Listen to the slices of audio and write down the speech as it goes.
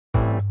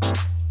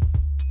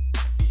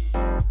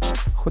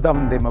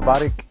खुदावंद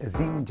मुबारक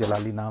अजीम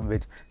जलाली नाम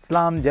विच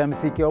सलाम जय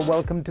मसीह के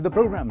वेलकम टू द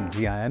प्रोग्राम।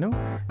 जी आया नू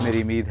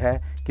मेरी उम्मीद है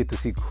कि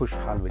तुसी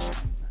खुशहाल विच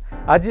हो।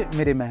 अज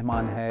मेरे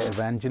मेहमान है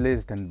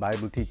इवेंजलिस्ट एंड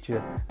बाइबल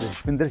टीचर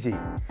रशविंदर जी,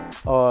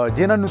 और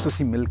जिन्हां नू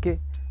तुसी मिल के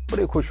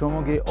बड़े खुश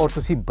होवोगे और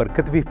तुसी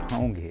बरकत भी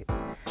पाओगे।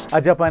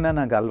 अज आपां इन्हां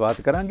नाल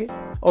गलबात करांगे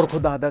और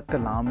खुदा दा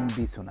कलाम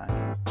भी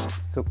सुनांगे।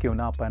 सो क्यों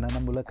ना आपां इन्हां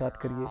नाल मुलाकात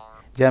करिए।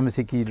 जय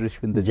मसीह की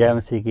रशविंदर। जय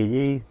मसीह की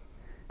जी।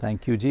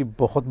 थैंक यू जी,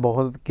 बहुत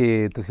बहुत कि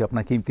तुसी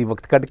अपना कीमती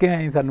वक्त कढ़ के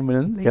आए सानू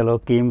मिलण। चलो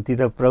कीमती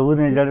तो प्रभु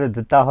ने जो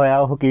दिता होया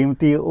वो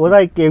कीमती ओदा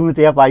ही कीमत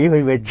आ पाई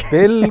हुई विच।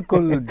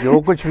 बिल्कुल, जो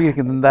कुछ भी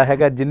दिंदा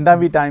हैगा, जिन्ना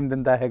भी टाइम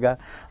दिंदा हैगा,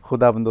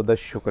 खुदा बंदो दा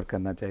शुक्र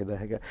करना चाहिदा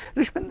हैगा।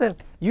 रशविंदर,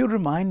 you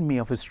remind me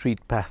of a street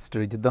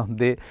pastor, जिद्दां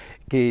हुंदे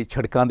कि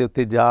सड़कां दे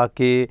उत्ते जा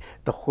के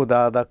तो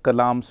खुदा दा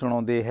कलाम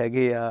सुणाउंदे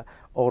हैगे आ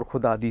और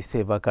खुदा दी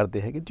सेवा करदे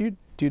हैगे। Do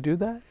you do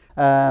that?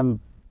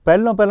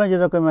 ਪਹਿਲਾਂ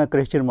ਜਦੋਂ ਕਿ ਮੈਂ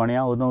ਕ੍ਰਿਸਚੀਅਨ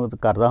ਬਣਿਆ ਉਦੋਂ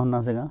ਕਰਦਾ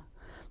ਹੁੰਦਾ ਸੀਗਾ।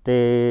 ਤੇ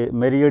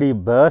ਮੇਰੀ ਜਿਹੜੀ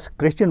ਬਰਥ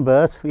ਕ੍ਰਿਸਚੀਅਨ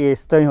ਬਰਥ ਵੀ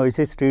ਇਸ ਤਰ੍ਹਾਂ ਹੀ ਹੋਈ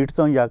ਸੀ, ਸਟਰੀਟ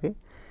ਤੋਂ ਜਾ ਕੇ,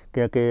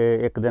 ਕਿਉਂਕਿ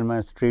ਇੱਕ ਦਿਨ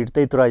ਮੈਂ ਸਟਰੀਟ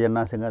 'ਤੇ ਹੀ ਤੁਰਿਆ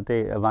ਜਾਂਦਾ ਸੀਗਾ ਤੇ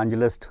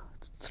ਇਵਾਂਜਲਿਸਟ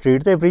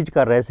ਸਟਰੀਟ 'ਤੇ ਪ੍ਰੀਚ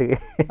ਕਰ ਰਹੇ ਸੀਗੇ।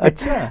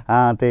 ਅੱਛਾ।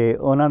 ਹਾਂ, ਤੇ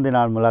ਉਹਨਾਂ ਦੇ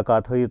ਨਾਲ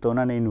ਮੁਲਾਕਾਤ ਹੋਈ ਤਾਂ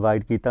ਉਹਨਾਂ ਨੇ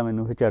ਇਨਵਾਈਟ ਕੀਤਾ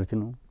ਮੈਨੂੰ ਫਿਰ ਚਰਚ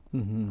ਨੂੰ।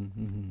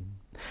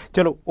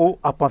 ਚਲੋ ਉਹ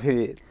ਆਪਾਂ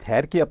ਫਿਰ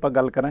ਠਹਿਰ ਕੇ ਆਪਾਂ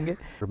ਗੱਲ ਕਰਾਂਗੇ।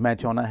 ਮੈਂ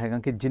ਚਾਹੁੰਦਾ ਹੈਗਾ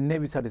ਕਿ ਜਿੰਨੇ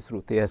ਵੀ ਸਾਡੇ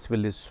ਸਰੋਤੇ ਇਸ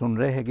ਵੇਲੇ ਸੁਣ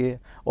ਰਹੇ ਹੈਗੇ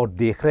ਔਰ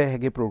ਦੇਖ ਰਹੇ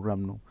ਹੈਗੇ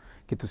ਪ੍ਰੋਗਰਾਮ ਨੂੰ,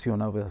 ਕਿ ਤੁਸੀਂ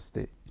ਉਹਨਾਂ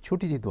ਵਾਸਤੇ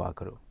ਛੋਟੀ ਜਿਹੀ ਦੁਆ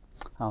ਕਰੋ।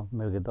 ਹਾਂ,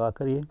 ਮਿਲ ਕੇ ਦੁਆ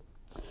ਕਰੀਏ।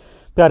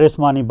 ਪਿਆਰੇ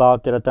ਅਸਮਾਨੀ ਬਾਪ,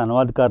 ਤੇਰਾ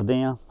ਧੰਨਵਾਦ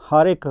ਕਰਦੇ ਹਾਂ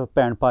ਹਰ ਇੱਕ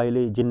ਭੈਣ ਭਾਈ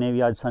ਲਈ ਜਿੰਨੇ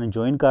ਵੀ ਅੱਜ ਸਾਨੂੰ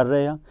ਜੁਆਇਨ ਕਰ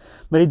ਰਹੇ ਆ।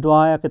 ਮੇਰੀ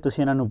ਦੁਆ ਹੈ ਕਿ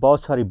ਤੁਸੀਂ ਇਹਨਾਂ ਨੂੰ ਬਹੁਤ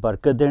ਸਾਰੀ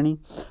ਬਰਕਤ ਦੇਣੀ,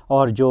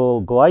 ਔਰ ਜੋ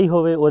ਗਵਾਹੀ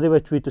ਹੋਵੇ ਉਹਦੇ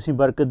ਵਿੱਚ ਵੀ ਤੁਸੀਂ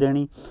ਬਰਕਤ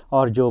ਦੇਣੀ,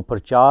 ਔਰ ਜੋ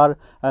ਪ੍ਰਚਾਰ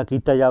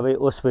ਕੀਤਾ ਜਾਵੇ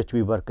ਉਸ ਵਿੱਚ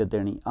ਵੀ ਬਰਕਤ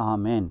ਦੇਣੀ।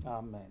 ਆਮੀਨ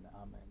ਆਮੀਨ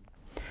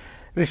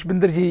ਆਮੀਨ।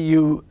 ਰਸ਼ਵਿੰਦਰ ਜੀ,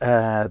 ਯੂ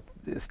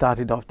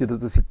ਸਟਾਰਟਡ ਆਫ, ਜਦੋਂ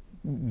ਤੁਸੀਂ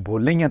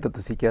ਬੋਲੇ ਤਾਂ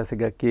ਤੁਸੀਂ ਕਿਹਾ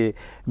ਸੀਗਾ ਕਿ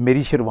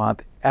ਮੇਰੀ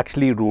ਸ਼ੁਰੂਆਤ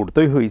ਐਕਚੁਅਲੀ ਰੋਡ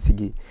ਤੋਂ ਹੀ ਹੋਈ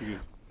ਸੀਗੀ।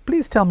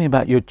 Please tile me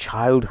about your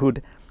childhood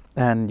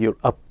and your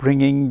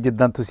upbringing,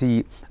 ਜਿੱਦਾਂ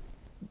ਤੁਸੀਂ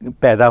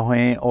ਪੈਦਾ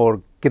ਹੋਏ ਔਰ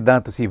ਕਿੱਦਾਂ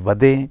ਤੁਸੀਂ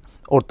ਵਧੇ,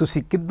 ਔਰ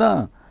ਤੁਸੀਂ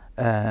ਕਿੱਦਾਂ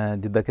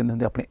ਜਿੱਦਾਂ ਕਹਿੰਦੇ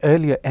ਹੁੰਦੇ ਆਪਣੇ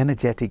अर्ਲੀਅਰ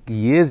ਐਨਰਜੈਟਿਕ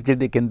ਈਅਰਸ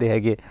ਜਿਹੜੇ ਕਹਿੰਦੇ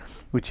ਹੈਗੇ,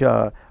 ਵਿਚ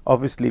R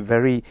obviously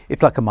very,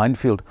 it's like ਅ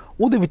ਮਾਈਨਫੀਲਡ,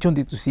 ਉਹਦੇ ਵਿੱਚੋਂ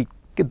ਦੀ ਤੁਸੀਂ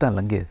ਕਿੱਦਾਂ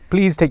ਲੰਘੇ?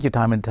 Please take your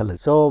time and ਟੈਲ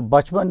ਅਸ। ਸੋ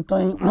ਬਚਪਨ ਤੋਂ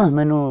ਹੀ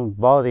ਮੈਨੂੰ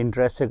ਬਹੁਤ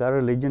ਇੰਟਰਸਟ ਸੀਗਾ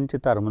ਰਿਲੀਜਨ 'ਚ,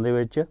 ਧਰਮ ਦੇ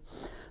ਵਿੱਚ।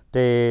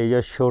 ਅਤੇ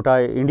ਜੋ ਛੋਟਾ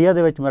ਇੰਡੀਆ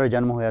ਦੇ ਵਿੱਚ ਮੇਰਾ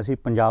ਜਨਮ ਹੋਇਆ ਸੀ,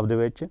 ਪੰਜਾਬ ਦੇ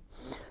ਵਿੱਚ,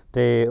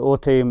 ਅਤੇ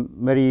ਉੱਥੇ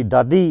ਮੇਰੀ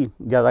ਦਾਦੀ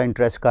ਜ਼ਿਆਦਾ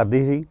ਇੰਟਰਸਟ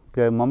ਕਰਦੀ ਸੀ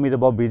ਕਿ ਮੰਮੀ ਤਾਂ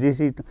ਬਹੁਤ ਬਿਜ਼ੀ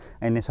ਸੀ,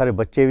 ਇੰਨੇ ਸਾਰੇ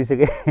ਬੱਚੇ ਵੀ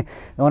ਸੀਗੇ,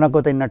 ਉਹਨਾਂ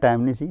ਕੋਲ ਤਾਂ ਇੰਨਾ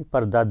ਟਾਈਮ ਨਹੀਂ ਸੀ,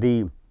 ਪਰ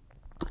ਦਾਦੀ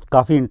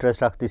ਕਾਫੀ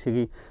ਇੰਟਰਸਟ ਰੱਖਦੀ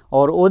ਸੀਗੀ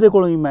ਔਰ ਉਹਦੇ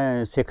ਕੋਲੋਂ ਹੀ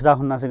ਮੈਂ ਸਿੱਖਦਾ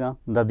ਹੁੰਦਾ ਸੀਗਾ,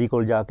 ਦਾਦੀ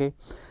ਕੋਲ ਜਾ ਕੇ।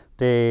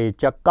 ਅਤੇ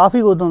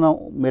ਕਾਫੀ ਉਦੋਂ ਦਾ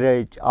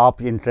ਮੇਰੇ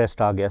ਆਪ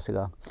ਇੰਟਰਸਟ ਆ ਗਿਆ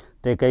ਸੀਗਾ।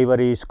 ਅਤੇ ਕਈ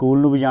ਵਾਰੀ ਸਕੂਲ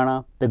ਨੂੰ ਵੀ ਜਾਣਾ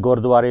ਅਤੇ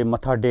ਗੁਰਦੁਆਰੇ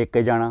ਮੱਥਾ ਟੇਕ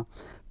ਕੇ ਜਾਣਾ,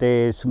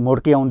 ਅਤੇ ਮੁੜ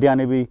ਕੇ ਆਉਂਦਿਆਂ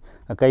ਨੇ ਵੀ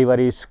ਕਈ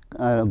ਵਾਰੀ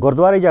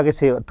ਗੁਰਦੁਆਰੇ ਜਾ ਕੇ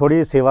ਥੋੜ੍ਹੀ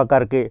ਜਿਹੀ ਸੇਵਾ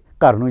ਕਰਕੇ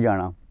ਘਰ ਨੂੰ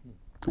ਜਾਣਾ।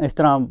 ਇਸ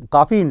ਤਰ੍ਹਾਂ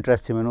ਕਾਫੀ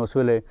ਇੰਟਰਸਟ ਸੀ ਮੈਨੂੰ ਉਸ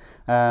ਵੇਲੇ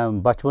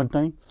ਬਚਪਨ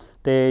ਤੋਂ ਹੀ।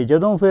 ਅਤੇ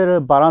ਜਦੋਂ ਫਿਰ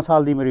 12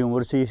 ਸਾਲ ਦੀ ਮੇਰੀ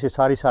ਉਮਰ ਸੀ,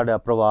 ਸਾਡਾ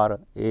ਪਰਿਵਾਰ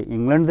ਇਹ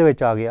ਇੰਗਲੈਂਡ ਦੇ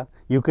ਵਿੱਚ ਆ ਗਿਆ,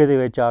 UK ਦੇ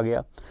ਵਿੱਚ ਆ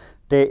ਗਿਆ,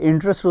 ਅਤੇ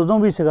ਇੰਟਰਸਟ ਉਦੋਂ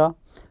ਵੀ ਸੀਗਾ।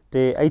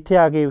 ਅਤੇ ਇੱਥੇ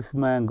ਆ ਕੇ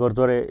ਮੈਂ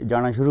ਗੁਰਦੁਆਰੇ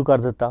ਜਾਣਾ ਸ਼ੁਰੂ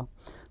ਕਰ ਦਿੱਤਾ,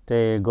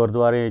 ਅਤੇ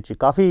ਗੁਰਦੁਆਰੇ 'ਚ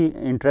ਕਾਫੀ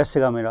ਇੰਟਰਸਟ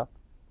ਸੀਗਾ ਮੇਰਾ,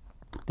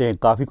 ਅਤੇ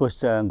ਕਾਫੀ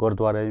ਕੁਛ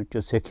ਗੁਰਦੁਆਰੇ 'ਚ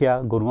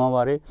ਸਿੱਖਿਆ ਗੁਰੂਆਂ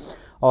ਬਾਰੇ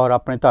ਔਰ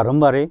ਆਪਣੇ ਧਰਮ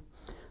ਬਾਰੇ।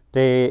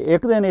 ਅਤੇ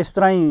ਇੱਕ ਦਿਨ ਇਸ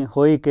ਤਰ੍ਹਾਂ ਹੀ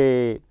ਹੋਈ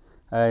ਕਿ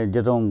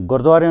ਜਦੋਂ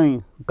ਗੁਰਦੁਆਰਿਓਂ ਹੀ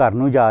ਘਰ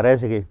ਨੂੰ ਜਾ ਰਹੇ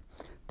ਸੀਗੇ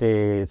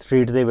ਅਤੇ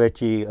ਸਟਰੀਟ ਦੇ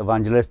ਵਿੱਚ ਹੀ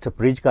ਇਵਾਂਜਲਿਸਟ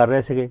ਪ੍ਰੀਚ ਕਰ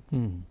ਰਹੇ ਸੀਗੇ,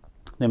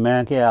 ਅਤੇ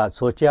ਮੈਂ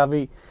ਸੋਚਿਆ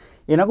ਵੀ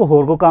ਇਹਨਾਂ ਕੋਲ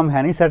ਹੋਰ ਕੋਈ ਕੰਮ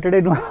ਹੈ ਨਹੀਂ,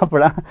 ਸੈਟਰਡੇ ਨੂੰ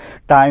ਆਪਣਾ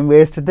ਟਾਈਮ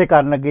ਵੇਸਟ 'ਤੇ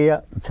ਕਰਨ ਲੱਗੇ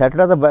ਆ।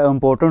 ਸੈਟਰਡੇ ਤਾਂ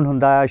ਇੰਪੋਰਟੈਂਟ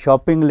ਹੁੰਦਾ ਆ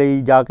ਸ਼ੋਪਿੰਗ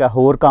ਲਈ, ਜਾ ਕੇ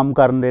ਹੋਰ ਕੰਮ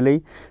ਕਰਨ ਦੇ ਲਈ,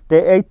 ਅਤੇ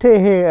ਇੱਥੇ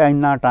ਇਹ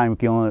ਇੰਨਾ ਟਾਈਮ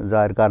ਕਿਉਂ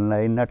ਜ਼ਾਹਿਰ ਕਰਨ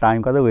ਲੱਗੇ, ਇੰਨਾ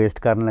ਟਾਈਮ ਕਾਹਦਾ ਵੇਸਟ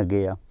ਕਰਨ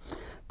ਲੱਗੇ ਆ।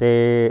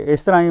 ਅਤੇ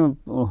ਇਸ ਤਰ੍ਹਾਂ ਹੀ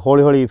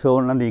ਹੌਲੀ ਹੌਲੀ ਫਿਰ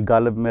ਉਹਨਾਂ ਦੀ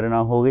ਗੱਲ ਮੇਰੇ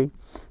ਨਾਲ ਹੋ ਗਈ,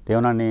 ਅਤੇ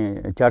ਉਹਨਾਂ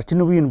ਨੇ ਚਰਚ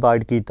ਨੂੰ ਵੀ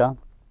ਇਨਵਾਈਟ ਕੀਤਾ,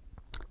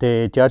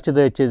 ਅਤੇ ਚਰਚ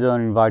ਦੇ ਵਿੱਚ ਜਦੋਂ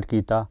ਇਨਵਾਈਟ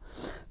ਕੀਤਾ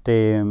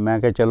ਅਤੇ ਮੈਂ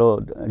ਕਿਹਾ ਚਲੋ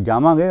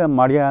ਜਾਵਾਂਗੇ,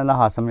 ਮਾੜਾ ਜਿਹਾ ਦਾ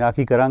ਹਾਸਾ ਮਜ਼ਾਕ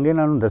ਹੀ ਕਰਾਂਗੇ,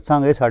 ਇਹਨਾਂ ਨੂੰ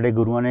ਦੱਸਾਂਗੇ ਸਾਡੇ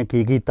ਗੁਰੂਆਂ ਨੇ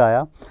ਕੀ ਕੀਤਾ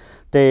ਆ।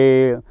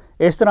 ਅਤੇ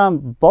ਇਸ ਤਰ੍ਹਾਂ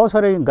ਬਹੁਤ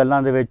ਸਾਰੇ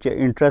ਗੱਲਾਂ ਦੇ ਵਿੱਚ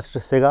ਇੰਟਰਸਟ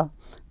ਸੀਗਾ,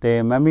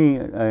 ਅਤੇ ਮੈਂ ਵੀ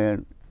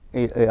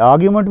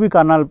ਆਰਗੂਮੈਂਟ ਵੀ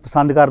ਕਰਨਾ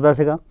ਪਸੰਦ ਕਰਦਾ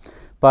ਸੀਗਾ,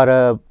 ਪਰ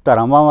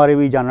ਧਰਮਾਂ ਬਾਰੇ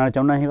ਵੀ ਜਾਣਨਾ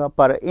ਚਾਹੁੰਦਾ ਸੀਗਾ,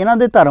 ਪਰ ਇਹਨਾਂ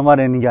ਦੇ ਧਰਮ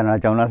ਬਾਰੇ ਨਹੀਂ ਜਾਣਨਾ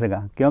ਚਾਹੁੰਦਾ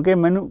ਸੀਗਾ, ਕਿਉਂਕਿ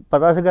ਮੈਨੂੰ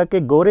ਪਤਾ ਸੀਗਾ ਕਿ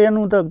ਗੋਰਿਆਂ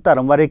ਨੂੰ ਤਾਂ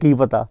ਧਰਮ ਬਾਰੇ ਕੀ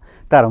ਪਤਾ,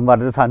 ਧਰਮ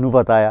ਬਾਰੇ ਤਾਂ ਸਾਨੂੰ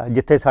ਪਤਾ ਆ,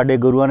 ਜਿੱਥੇ ਸਾਡੇ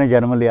ਗੁਰੂਆਂ ਨੇ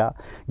ਜਨਮ ਲਿਆ,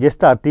 ਜਿਸ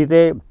ਧਰਤੀ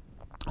 'ਤੇ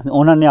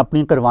ਉਹਨਾਂ ਨੇ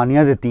ਆਪਣੀਆਂ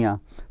ਕੁਰਬਾਨੀਆਂ ਦਿੱਤੀਆਂ।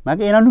 ਮੈਂ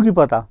ਕਿਹਾ ਇਹਨਾਂ ਨੂੰ ਕੀ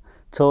ਪਤਾ।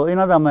 ਸੋ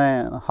ਇਹਨਾਂ ਦਾ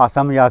ਮੈਂ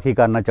ਹਾਸਾ ਮਜ਼ਾਕ ਹੀ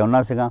ਕਰਨਾ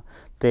ਚਾਹੁੰਦਾ ਸੀਗਾ,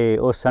 ਅਤੇ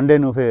ਉਸ ਸੰਡੇ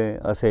ਨੂੰ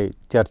ਫਿਰ ਅਸੀਂ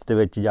ਚਰਚ ਦੇ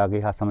ਵਿੱਚ ਜਾ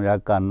ਕੇ ਹਾਸਾ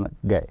ਮਜ਼ਾਕ ਕਰਨ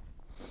ਗਏ।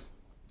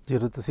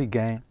 ਜਦੋਂ ਤੁਸੀਂ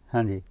ਗਏ,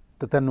 ਹਾਂਜੀ,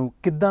 ਤਾਂ ਤੁਹਾਨੂੰ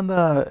ਕਿੱਦਾਂ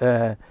ਦਾ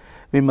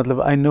ਵੀ,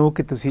 ਮਤਲਬ ਆਈ ਨੋ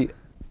ਕਿ ਤੁਸੀਂ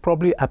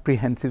ਪ੍ਰੋਬਬਲੀ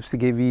ਐਪਰੀਹੈਂਸਿਵ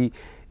ਸੀਗੇ ਵੀ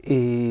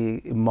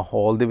ਇਹ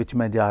ਮਾਹੌਲ ਦੇ ਵਿੱਚ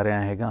ਮੈਂ ਜਾ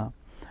ਰਿਹਾ ਹੈਗਾ,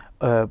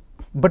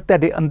 ਬਟ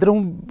ਤੁਹਾਡੇ ਅੰਦਰੋਂ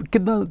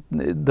ਕਿੱਦਾਂ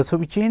ਦੱਸੋ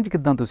ਵੀ ਚੇਂਜ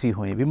ਕਿੱਦਾਂ ਤੁਸੀਂ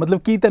ਹੋਏ, ਵੀ ਮਤਲਬ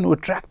ਕੀ ਤੁਹਾਨੂੰ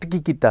ਅਟਰੈਕਟ ਕੀ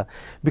ਕੀਤਾ?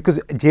 ਬਿਕੋਜ਼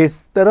ਜਿਸ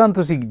ਤਰ੍ਹਾਂ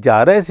ਤੁਸੀਂ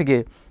ਜਾ ਰਹੇ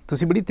ਸੀਗੇ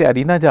ਤੁਸੀਂ ਬੜੀ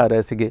ਤਿਆਰੀ ਨਾਲ ਜਾ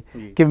ਰਹੇ ਸੀਗੇ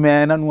ਕਿ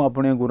ਮੈਂ ਇਹਨਾਂ ਨੂੰ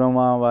ਆਪਣੇ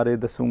ਗੁਰੂਆਂ ਬਾਰੇ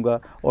ਦੱਸੂਗਾ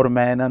ਔਰ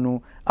ਮੈਂ ਇਹਨਾਂ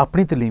ਨੂੰ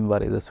ਆਪਣੀ ਤਾਲੀਮ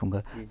ਬਾਰੇ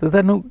ਦੱਸੂਗਾ। ਤਾਂ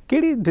ਤੁਹਾਨੂੰ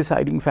ਕਿਹੜੀ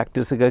ਡਿਸਾਈਡਿੰਗ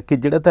ਫੈਕਟਰ ਸੀਗਾ ਕਿ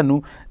ਜਿਹੜਾ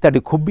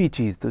ਤੁਹਾਡੀ ਖੂਬੀ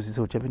ਚੀਜ਼ ਤੁਸੀਂ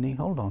ਸੋਚਿਆ ਵੀ ਨਹੀਂ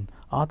ਹੋਲਡ ਔਨ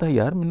ਆਹ ਤਾਂ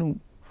ਯਾਰ ਮੈਨੂੰ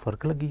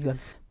ਫਰਕ ਲੱਗੀ ਗੱਲ।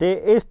 ਅਤੇ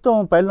ਇਸ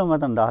ਤੋਂ ਪਹਿਲਾਂ ਮੈਂ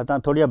ਤੁਹਾਨੂੰ ਦੱਸਦਾ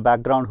ਥੋੜ੍ਹਾ ਜਿਹਾ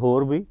ਬੈਕਗਰਾਊਂਡ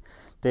ਹੋਰ ਵੀ।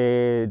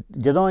 ਅਤੇ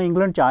ਜਦੋਂ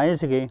ਇੰਗਲੈਂਡ 'ਚ ਆਏ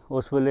ਸੀਗੇ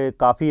ਉਸ ਵੇਲੇ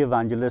ਕਾਫੀ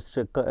ਇਵੈਂਜਲਿਸਟ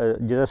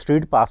ਜਿਹੜਾ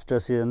ਸਟਰੀਟ ਪਾਸਟਰ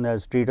ਸੀ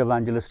ਸਟਰੀਟ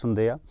ਇਵੈਂਜਲਿਸਟ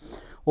ਹੁੰਦੇ ਆ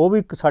ਉਹ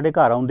ਵੀ ਸਾਡੇ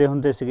ਘਰ ਆਉਂਦੇ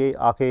ਹੁੰਦੇ ਸੀਗੇ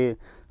ਆ ਕੇ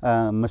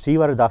ਮਸੀਹ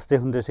ਬਾਰੇ ਦੱਸਦੇ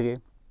ਹੁੰਦੇ ਸੀਗੇ।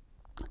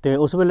 ਅਤੇ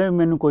ਉਸ ਵੇਲੇ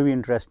ਮੈਨੂੰ ਕੋਈ ਵੀ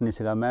ਇੰਟਰਸਟ ਨਹੀਂ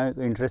ਸੀਗਾ, ਮੈਂ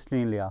ਇੰਟਰਸਟ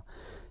ਨਹੀਂ ਲਿਆ।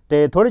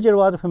 ਅਤੇ ਥੋੜ੍ਹੇ ਚਿਰ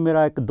ਬਾਅਦ ਫਿਰ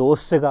ਮੇਰਾ ਇੱਕ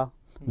ਦੋਸਤ ਸੀਗਾ,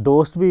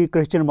 ਦੋਸਤ ਵੀ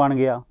ਕ੍ਰਿਸਚਨ ਬਣ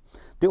ਗਿਆ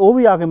ਅਤੇ ਉਹ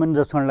ਵੀ ਆ ਕੇ ਮੈਨੂੰ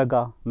ਦੱਸਣ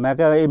ਲੱਗਾ। ਮੈਂ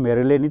ਕਿਹਾ ਇਹ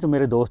ਮੇਰੇ ਲਈ ਨਹੀਂ, ਤੂੰ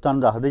ਮੇਰੇ ਦੋਸਤਾਂ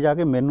ਨੂੰ ਦੱਸਦੇ ਜਾ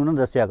ਕੇ, ਮੈਨੂੰ ਨਾ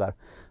ਦੱਸਿਆ ਕਰ।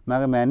 ਮੈਂ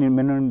ਕਿਹਾ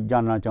ਮੈਨੂੰ ਨਹੀਂ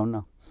ਜਾਣਨਾ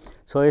ਚਾਹੁੰਦਾ।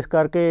 ਸੋ ਇਸ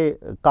ਕਰਕੇ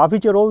ਕਾਫੀ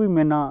ਚਿਰ ਉਹ ਵੀ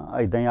ਮੇਰੇ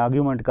ਨਾਲ ਇੱਦਾਂ ਹੀ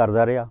ਆਰਗੂਮੈਂਟ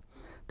ਕਰਦਾ ਰਿਹਾ।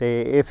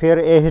 ਅਤੇ ਇਹ ਫਿਰ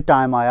ਇਹ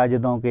ਟਾਈਮ ਆਇਆ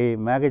ਜਦੋਂ ਕਿ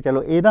ਮੈਂ ਕਿਹਾ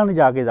ਚਲੋ ਇਹਨਾਂ ਨੂੰ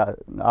ਜਾ ਕੇ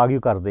ਆਰਗਿਊ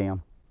ਕਰਦੇ ਹਾਂ।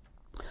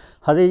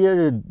 ਹਜੇ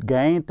ਜੇ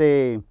ਗਏ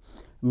ਅਤੇ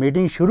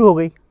ਮੀਟਿੰਗ ਸ਼ੁਰੂ ਹੋ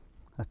ਗਈ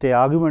ਅਤੇ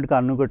ਆਰਗੂਮੈਂਟ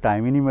ਕਰਨ ਨੂੰ ਕੋਈ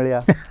ਟਾਈਮ ਹੀ ਨਹੀਂ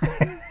ਮਿਲਿਆ।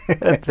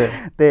 ਅੱਛਾ।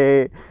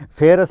 ਅਤੇ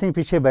ਫਿਰ ਅਸੀਂ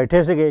ਪਿੱਛੇ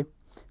ਬੈਠੇ ਸੀਗੇ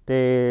ਅਤੇ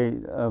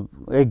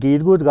ਇਹ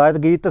ਗੀਤ ਗੂਤ ਗਾਏ,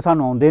 ਗੀਤ ਤਾਂ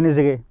ਸਾਨੂੰ ਆਉਂਦੇ ਨਹੀਂ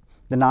ਸੀਗੇ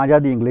ਅਤੇ ਨਾ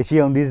ਜ਼ਿਆਦਾ ਇੰਗਲਿਸ਼ ਹੀ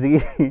ਆਉਂਦੀ ਸੀਗੀ।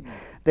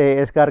 ਅਤੇ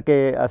ਇਸ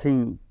ਕਰਕੇ ਅਸੀਂ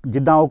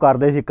ਜਿੱਦਾਂ ਉਹ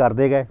ਕਰਦੇ ਸੀ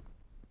ਕਰਦੇ ਗਏ।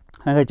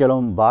 ਕਹਿੰਦੇ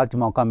ਚਲੋ ਬਾਅਦ 'ਚ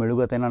ਮੌਕਾ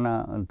ਮਿਲੂਗਾ ਤਾਂ ਇਹਨਾਂ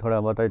ਨਾਲ ਥੋੜ੍ਹਾ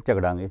ਬਹੁਤਾ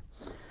ਝਗੜਾਂਗੇ।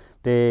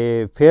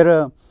 ਅਤੇ ਫਿਰ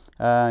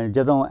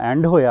ਜਦੋਂ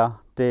ਐਂਡ ਹੋਇਆ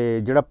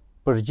ਅਤੇ ਜਿਹੜਾ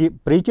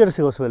ਪ੍ਰੀਚਰ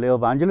ਸੀ ਉਸ ਵੇਲੇ ਉਹ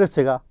ਇਵੈਂਜਲਿਸਟ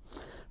ਸੀਗਾ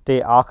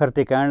ਅਤੇ ਆਖਰ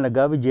 'ਤੇ ਕਹਿਣ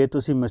ਲੱਗਾ ਵੀ ਜੇ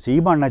ਤੁਸੀਂ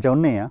ਮਸੀਹ ਬਣਨਾ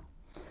ਚਾਹੁੰਦੇ ਆ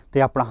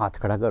ਅਤੇ ਆਪਣਾ ਹੱਥ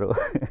ਖੜ੍ਹਾ ਕਰੋ।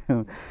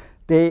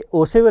 ਅਤੇ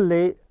ਉਸੇ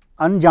ਵੇਲੇ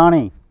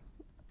ਅਣਜਾਣੇ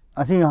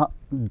ਅਸੀਂ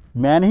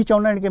ਮੈਂ ਨਹੀਂ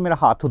ਚਾਹੁੰਦਾ ਕਿ ਮੇਰਾ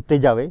ਹੱਥ ਉੱਤੇ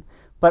ਜਾਵੇ,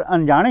 ਪਰ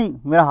ਅਣਜਾਣੇ ਹੀ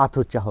ਮੇਰਾ ਹੱਥ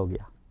ਉੱਚਾ ਹੋ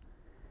ਗਿਆ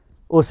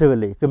ਉਸੇ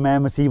ਵੇਲੇ ਕਿ ਮੈਂ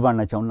ਮਸੀਹ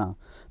ਬਣਨਾ ਚਾਹੁੰਦਾ।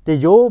 ਅਤੇ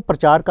ਜੋ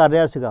ਪ੍ਰਚਾਰ ਕਰ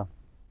ਰਿਹਾ ਸੀਗਾ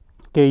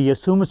ਕਿ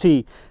ਯਿਸੂ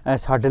ਮਸੀਹ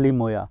ਸਾਡੇ ਲਈ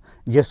ਮੋਇਆ,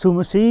 ਯਿਸੂ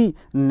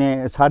ਮਸੀਹ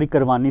ਨੇ ਸਾਰੀ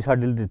ਕੁਰਬਾਨੀ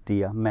ਸਾਡੇ ਲਈ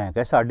ਦਿੱਤੀ ਆ। ਮੈਂ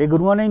ਕਿਹਾ ਸਾਡੇ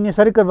ਗੁਰੂਆਂ ਨੇ ਇੰਨੀਆਂ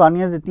ਸਾਰੀ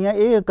ਕੁਰਬਾਨੀਆਂ ਦਿੱਤੀਆਂ,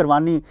 ਇਹ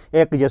ਕੁਰਬਾਨੀ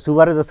ਇੱਕ ਯਿਸੂ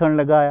ਬਾਰੇ ਦੱਸਣ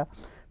ਲੱਗਾ ਆ।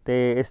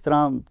 ਅਤੇ ਇਸ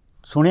ਤਰ੍ਹਾਂ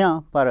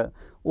ਸੁਣਿਆ, ਪਰ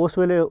ਉਸ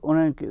ਵੇਲੇ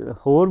ਉਹਨਾਂ ਨੇ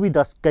ਹੋਰ ਵੀ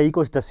ਕਈ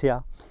ਕੁਛ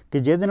ਦੱਸਿਆ ਕਿ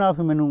ਜਿਹਦੇ ਨਾਲ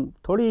ਫਿਰ ਮੈਨੂੰ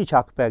ਥੋੜ੍ਹੀ ਜਿਹੀ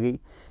ਸ਼ੱਕ ਪੈ ਗਈ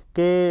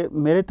ਕਿ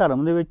ਮੇਰੇ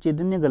ਧਰਮ ਦੇ ਵਿੱਚ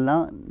ਇੱਦਾਂ ਦੀਆਂ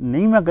ਗੱਲਾਂ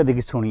ਨਹੀਂ ਮੈਂ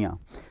ਕਦੇ ਸੁਣੀਆਂ,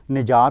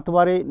 ਨਿਜਾਤ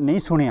ਬਾਰੇ ਨਹੀਂ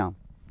ਸੁਣਿਆ।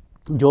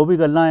 ਜੋ ਵੀ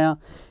ਗੱਲਾਂ ਆ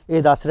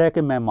ਇਹ ਦੱਸ ਰਿਹਾ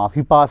ਕਿ ਮੈਂ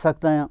ਮਾफ़ੀ ਪਾ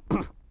ਸਕਦਾ ਹਾਂ।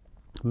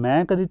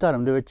 ਮੈਂ ਕਦੀ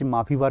ਧਰਮ ਦੇ ਵਿੱਚ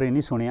ਮਾफ़ੀ ਬਾਰੇ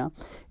ਨਹੀਂ ਸੁਣਿਆ।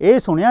 ਇਹ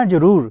ਸੁਣਿਆ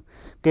ਜ਼ਰੂਰ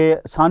ਕਿ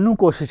ਸਾਨੂੰ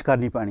ਕੋਸ਼ਿਸ਼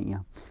ਕਰਨੀ ਪੈਣੀ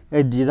ਆ।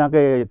 ਇਹ ਜਿੱਦਾਂ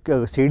ਕਿ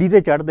ਸੀੜੀ 'ਤੇ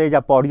ਚੜ੍ਹਦੇ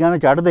ਜਾਂ ਪੌੜੀਆਂ 'ਤੇ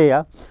ਚੜ੍ਹਦੇ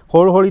ਆ,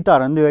 ਹੌਲੀ ਹੌਲੀ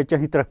ਧਰਮ ਦੇ ਵਿੱਚ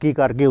ਅਸੀਂ ਤਰੱਕੀ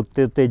ਕਰਕੇ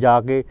ਉੱਤੇ ਜਾ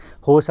ਕੇ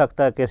ਹੋ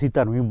ਸਕਦਾ ਕਿ ਅਸੀਂ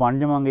ਧਰਮੀ ਬਣ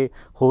ਜਾਵਾਂਗੇ।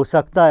 ਹੋ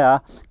ਸਕਦਾ ਆ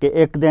ਕਿ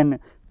ਇੱਕ ਦਿਨ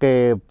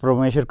ਕਿ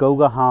ਪਰਮੇਸ਼ਰ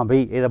ਕਹੂਗਾ ਹਾਂ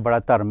ਬਈ ਇਹਦਾ ਬੜਾ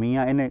ਧਰਮੀ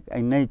ਆ, ਇਹਨੇ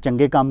ਇੰਨੇ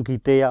ਚੰਗੇ ਕੰਮ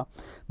ਕੀਤੇ ਆ।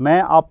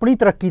 ਮੈਂ ਆਪਣੀ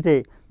ਤਰੱਕੀ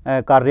 'ਤੇ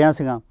ਕਰ ਰਿਹਾ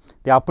ਸੀਗਾ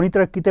ਅਤੇ ਆਪਣੀ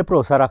ਤਰੱਕੀ 'ਤੇ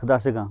ਭਰੋਸਾ ਰੱਖਦਾ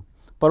ਸੀਗਾ,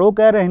 ਪਰ ਉਹ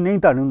ਕਹਿ ਰਹੇ ਨਹੀਂ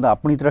ਤੁਹਾਨੂੰ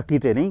ਆਪਣੀ ਤਰੱਕੀ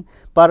 'ਤੇ ਨਹੀਂ,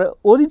 ਪਰ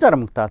ਉਹਦੀ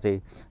ਧਾਰਮਿਕਤਾ 'ਤੇ।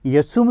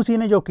 ਯਿਸੂ ਮਸੀਹ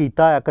ਨੇ ਜੋ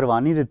ਕੀਤਾ ਆ,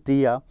 ਕੁਰਬਾਨੀ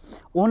ਦਿੱਤੀ ਆ,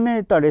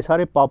 ਉਹਨੇ ਤੁਹਾਡੇ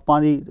ਸਾਰੇ ਪਾਪਾਂ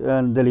ਦੀ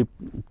ਦੇ ਲਈ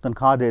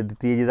ਤਨਖਾਹ ਦੇ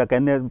ਦਿੱਤੀ ਹੈ, ਜਿਹਦਾ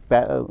ਕਹਿੰਦੇ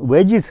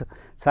ਵੇਜਿਸ,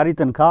 ਸਾਰੀ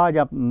ਤਨਖਾਹ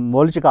ਜਾਂ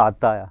ਮੁੱਲ ਚੁਕਾ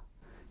ਦਿੱਤਾ ਆ।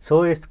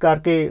 ਸੋ ਇਸ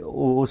ਕਰਕੇ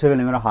ਉਸੇ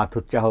ਵੇਲੇ ਮੇਰਾ ਹੱਥ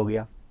ਉੱਚਾ ਹੋ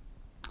ਗਿਆ।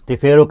 ਅਤੇ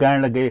ਫਿਰ ਉਹ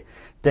ਕਹਿਣ ਲੱਗੇ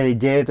ਅਤੇ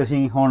ਜੇ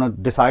ਤੁਸੀਂ ਹੁਣ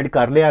ਡਿਸਾਈਡ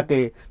ਕਰ ਲਿਆ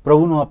ਕਿ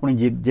ਪ੍ਰਭੂ ਨੂੰ ਆਪਣੀ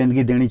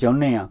ਜ਼ਿੰਦਗੀ ਦੇਣੀ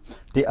ਚਾਹੁੰਦੇ ਆ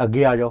ਅਤੇ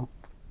ਅੱਗੇ ਆ ਜਾਓ।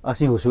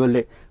 ਅਸੀਂ ਉਸ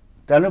ਵੇਲੇ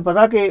ਤੁਹਾਨੂੰ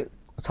ਪਤਾ ਕਿ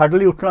ਸਾਡੇ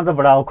ਲਈ ਉੱਠਣਾ ਤਾਂ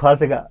ਬੜਾ ਔਖਾ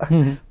ਸੀਗਾ,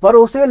 ਪਰ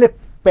ਉਸ ਵੇਲੇ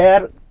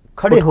ਪੈਰ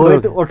ਖੜੇ ਹੋਏ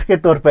ਅਤੇ ਉੱਠ ਕੇ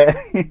ਤੁਰ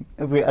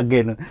ਪਏ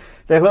ਅੱਗੇ ਨੂੰ।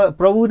 ਦੇਖ ਲਓ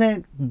ਪ੍ਰਭੂ ਨੇ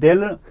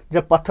ਦਿਲ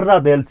ਜਾਂ ਪੱਥਰ ਦਾ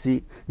ਦਿਲ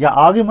ਸੀ ਜਾਂ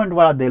ਆਰਗੂਮੈਂਟ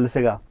ਵਾਲਾ ਦਿਲ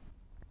ਸੀਗਾ,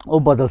 ਉਹ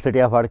ਬਦਲ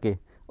ਸਟਿਆ ਫੜ ਕੇ।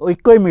 ਉਹ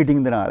ਇੱਕੋ ਹੀ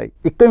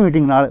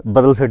ਮੀਟਿੰਗ ਨਾਲ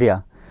ਬਦਲ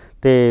ਸਟਿਆ।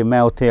 ਅਤੇ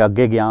ਮੈਂ ਉੱਥੇ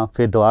ਅੱਗੇ ਗਿਆ,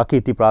 ਫਿਰ ਦੁਆ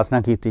ਕੀਤੀ,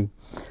 ਪ੍ਰਾਰਥਨਾ ਕੀਤੀ।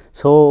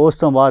 ਸੋ ਉਸ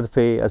ਤੋਂ ਬਾਅਦ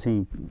ਫਿਰ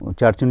ਅਸੀਂ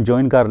ਚਰਚ ਨੂੰ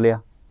ਜੁਆਇਨ ਕਰ ਲਿਆ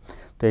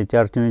ਅਤੇ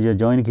ਚਰਚ ਨੂੰ ਜੇ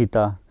ਜੁਆਇਨ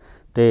ਕੀਤਾ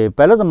ਅਤੇ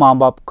ਪਹਿਲਾਂ ਤਾਂ ਮਾਂ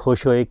ਬਾਪ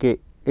ਖੁਸ਼ ਹੋਏ ਕਿ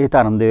ਇਹ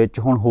ਧਰਮ ਦੇ ਵਿੱਚ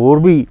ਹੁਣ ਹੋਰ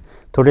ਵੀ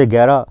ਥੋੜ੍ਹੇ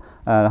ਗਹਿਰਾ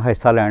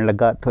ਹਿੱਸਾ ਲੈਣ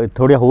ਲੱਗਾ,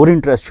 ਥੋੜ੍ਹਾ ਹੋਰ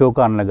ਇੰਟਰਸਟ ਸ਼ੋਅ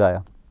ਕਰਨ ਲੱਗਾ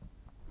ਆ।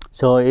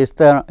 ਸੋ ਇਸ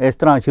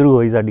ਤਰ੍ਹਾਂ ਸ਼ੁਰੂ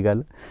ਹੋਈ ਸਾਡੀ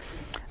ਗੱਲ।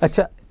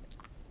 ਅੱਛਾ,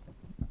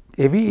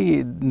 ਇਹ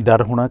ਵੀ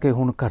ਡਰ ਹੋਣਾ ਕਿ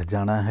ਹੁਣ ਘਰ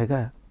ਜਾਣਾ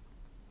ਹੈਗਾ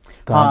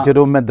ਤਾਂ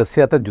ਜਦੋਂ ਮੈਂ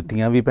ਦੱਸਿਆ ਤਾਂ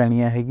ਜੁੱਤੀਆਂ ਵੀ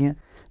ਪੈਣੀਆਂ ਹੈਗੀਆਂ?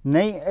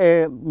 ਨਹੀਂ,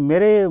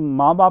 ਮੇਰੇ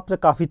ਮਾਂ ਬਾਪ ਤਾਂ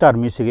ਕਾਫੀ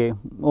ਧਰਮੀ ਸੀਗੇ,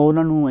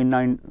 ਉਹਨਾਂ ਨੂੰ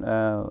ਇੰਨਾ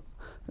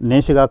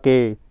ਨਹੀਂ ਸੀਗਾ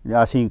ਕਿ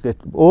ਅਸੀਂ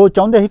ਉਹ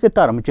ਚਾਹੁੰਦੇ ਸੀ ਕਿ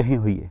ਧਰਮ 'ਚ ਹੀ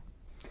ਹੋਈਏ।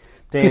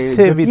 ਅਤੇ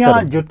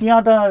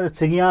ਜੁੱਤੀਆਂ ਤਾਂ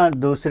ਸੀਗੀਆਂ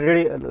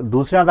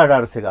ਦੂਸਰਿਆਂ ਦਾ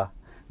ਡਰ ਸੀਗਾ,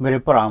 ਮੇਰੇ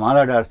ਭਰਾਵਾਂ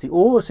ਦਾ ਡਰ ਸੀ,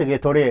 ਉਹ ਸੀਗੇ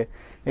ਥੋੜ੍ਹੇ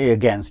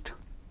ਅਗੇਂਸਟ।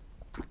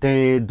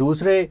 ਅਤੇ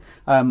ਦੂਸਰੇ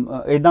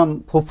ਇੱਦਾਂ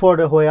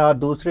ਫੁੱਫੜ ਹੋਇਆ,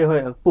 ਦੂਸਰੇ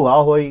ਹੋਏ,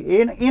 ਭੂਆ ਹੋਈ,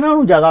 ਇਹਨਾਂ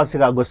ਨੂੰ ਜ਼ਿਆਦਾ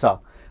ਸੀਗਾ ਗੁੱਸਾ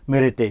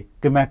ਮੇਰੇ 'ਤੇ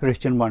ਕਿ ਮੈਂ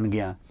ਕ੍ਰਿਸਚਨ ਬਣ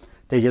ਗਿਆ।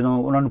 ਅਤੇ ਜਦੋਂ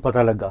ਉਹਨਾਂ ਨੂੰ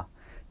ਪਤਾ ਲੱਗਾ,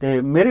 ਅਤੇ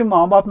ਮੇਰੇ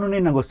ਮਾਂ ਬਾਪ ਨੂੰ ਨਹੀਂ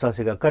ਇੰਨਾ ਗੁੱਸਾ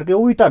ਸੀਗਾ ਕਰਕੇ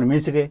ਉਹ ਵੀ ਧਰਮੀ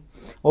ਸੀਗੇ,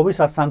 ਉਹ ਵੀ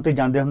ਸਤਸੰਗ 'ਤੇ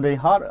ਜਾਂਦੇ ਹੁੰਦੇ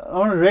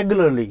ਉਹਨਾਂ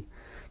ਰੈਗੂਲਰਲੀ।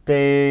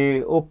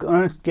 ਅਤੇ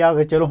ਉਹਨਾਂ ਨੇ ਕਿਹਾ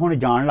ਕਿ ਚਲੋ ਹੁਣ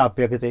ਜਾਣ ਲੱਗ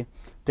ਪਿਆ ਕਿਤੇ,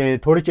 ਅਤੇ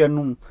ਥੋੜ੍ਹੇ ਚਿਰ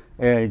ਨੂੰ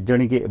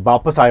ਜਾਣੀ ਕਿ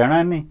ਵਾਪਸ ਆ ਜਾਣਾ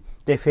ਇਹਨੇ,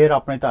 ਅਤੇ ਫਿਰ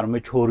ਆਪਣੇ ਧਰਮ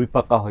ਵਿੱਚ ਹੋਰ ਵੀ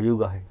ਪੱਕਾ ਹੋ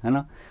ਜਾਊਗਾ ਇਹ, ਹੈ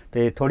ਨਾ।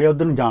 ਅਤੇ ਥੋੜ੍ਹੇ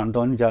ਉੱਧਰ ਨੂੰ ਜਾਣ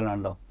ਦਿਓ, ਨਹੀਂ ਜਾਣ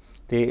ਦਿਓ।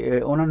 ਅਤੇ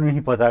ਉਹਨਾਂ ਨੂੰ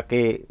ਨਹੀਂ ਪਤਾ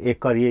ਕਿ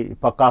ਇੱਕ ਵਾਰੀ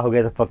ਪੱਕਾ ਹੋ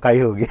ਗਿਆ ਤਾਂ ਪੱਕਾ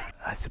ਹੀ ਹੋ ਗਿਆ।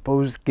 ਆਈ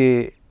ਸਪੋਜ਼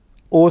ਕਿ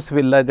ਉਸ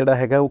ਵੇਲਾ ਜਿਹੜਾ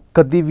ਹੈਗਾ ਉਹ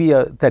ਕਦੀ ਵੀ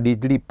ਤੁਹਾਡੀ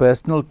ਜਿਹੜੀ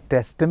ਪਰਸਨਲ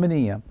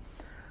ਟੈਸਟਮਨੀ ਆ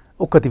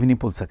ਉਹ ਕਦੀ ਵੀ ਨਹੀਂ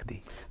ਭੁੱਲ ਸਕਦੀ?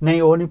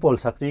 ਨਹੀਂ, ਉਹ ਨਹੀਂ ਭੁੱਲ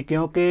ਸਕਦੀ,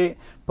 ਕਿਉਂਕਿ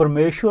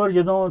ਪਰਮੇਸ਼ਵਰ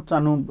ਜਦੋਂ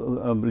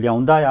ਸਾਨੂੰ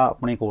ਲਿਆਉਂਦਾ ਆ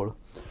ਆਪਣੇ ਕੋਲ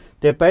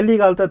तो पहली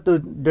गल तो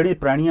जिहड़ी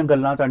पुरानियां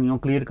गल्लां तुहाडीਆਂ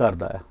क्लीयर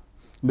करदा है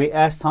भी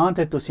इस थां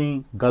ते तुसीं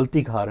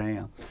गलती खा रहे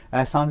हैं,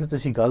 इस थां ते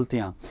तुसीं गलत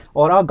हैं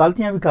और आ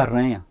गलतियां भी कर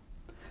रहे हैं,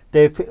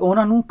 तो फिर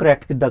उन्हां नूं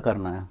करैक्ट किद्दां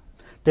करना है,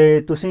 तो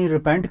तुसीं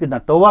रिपेंट किद्दां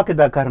तौबा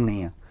किद्दां करनी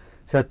है,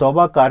 सो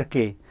तौबा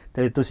करके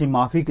तो तुसीं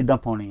माफ़ी किद्दां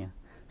पाउणी है।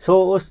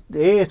 सो उस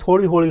ये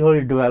थोड़ी हौली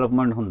हौली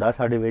डिवेलपमेंट हुंदा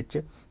साडे विच,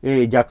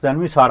 ये यकदम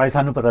भी सारा ही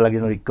सानूं पता लग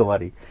जांदा एक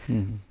वारी।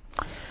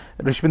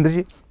 रुशविंदर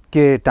जी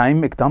कि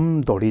टाइम एकदम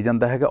दौड़ी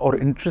जाता है और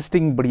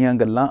इंटरस्टिंग बड़ियां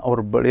गल्लां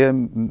और बड़े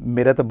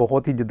मेरा तो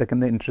बहुत ही जिद्दां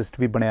कहंदे इंटरस्ट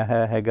भी बनया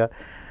है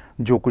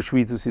जो कुछ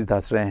भी तुसीं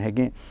दस रहे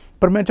हैगे।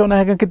 पर मैं चाहुंदा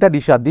है कि तुहाडी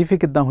शादी फिर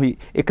किद्दां हुई?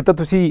 एक तो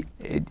तुसीं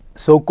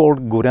सो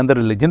कॉल्ड गोरियां दा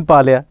रिलीजन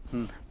पा लिया,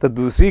 तो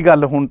दूसरी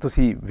गल हुण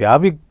तुसीं विआह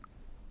भी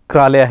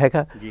करा लिया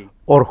हैगा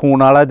और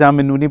होण वाला जां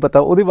मैनूं नहीं पता,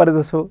 उहदे बारे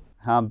दसो।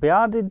 हाँ,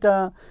 ब्याह दी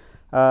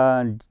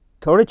तां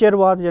थोड़े चिर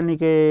बाद यानी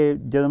कि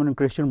जदों मैनूं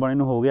क्रिश्चियन बणे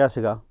नूं हो गया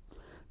सीगा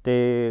ते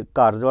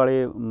घर वाले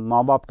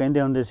माँ बाप कहंदे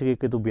हुंदे सीगे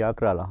कि तू ब्याह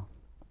करा ला,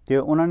 ते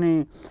उन्हां ने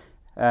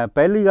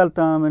पहली गल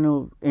तां मैनूं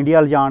इंडिया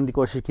लिजाण दी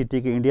कोशिश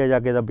कीती कि इंडिया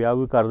जाके दा ब्याह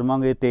भी कर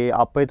देवांगे ते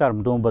आपे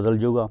धर्म तो बदल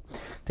जाऊगा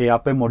ते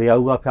आपे मुड़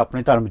आऊगा, फिर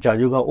अपने धर्म च आ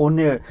जाऊगा,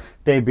 उन्हें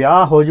ते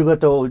ब्याह हो जाऊगा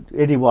तो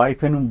इहदी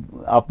वाइफ इहनूं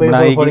आपे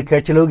हौली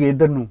खिच लूगी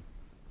इधर नूं।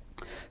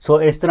 सो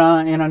इस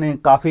तरह इन्हां ने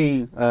काफ़ी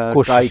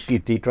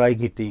ट्राई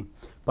की,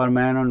 पर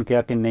मैं उन्होंने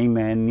कहा कि नहीं,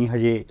 मैं नहीं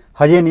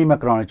हजे नहीं मैं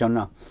कराना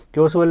चाहुंदा कि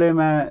उस वेले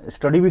मैं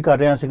स्टडी भी कर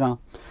रहा सीगा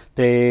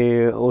ते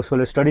उस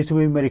वेले स्टडीज़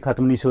भी मेरी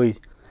खत्म नहीं हुई,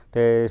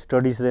 तो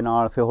स्टडीज़ दे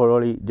नाल फिर हौली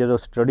हौली जो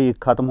स्टडी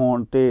खत्म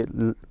होण ते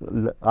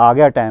आ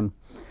गया टाइम,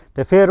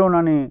 तो फिर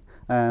उन्होंने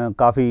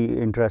काफ़ी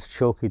इंटरस्ट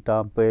शो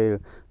किया, फिर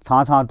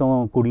थां तो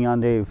कुड़ियां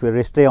दे फिर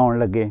रिश्ते आउण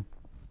लगे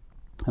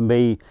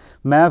बई।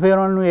 मैं फिर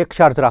उन्होंने एक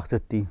शर्त रख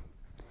दित्ती,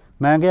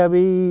 मैं कहा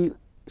भी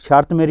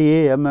शर्त मेरी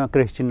ये है मैं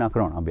क्रिश्चियन ना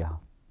कराउणा ब्याह,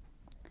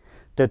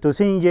 तो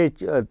तुसीं जे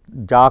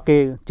जाके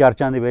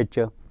चर्चां दे विच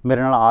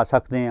मेरे नाल आ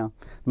सकते हैं,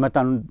 मैं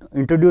तुहानूं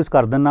इंट्रोड्यूस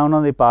कर दिंदा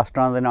उन्हां दे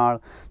पास्टरां दे नाल,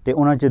 ते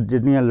उन्हां च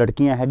जिन्नियां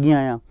लड़कियां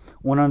हैगियां आ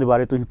उन्हां दे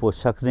बारे तुसीं पुछ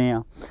सकते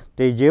हैं,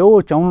 ते जे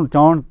वो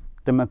चाहण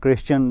तो मैं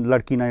क्रिश्चियन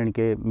लड़की नाल यानी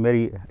कि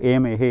मेरी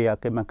एम यह है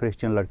कि मैं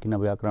क्रिश्चियन लड़की नाल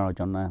ब्याह कराउणा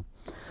चाहुंदा हां।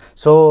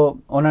 सो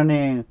उन्होंने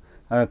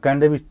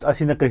कहंदे भी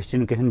असीं तां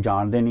क्रिश्चियन किसे नूं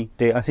जाणदे नहीं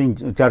ते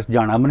असीं चर्च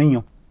जाना भी नहीं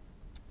हो,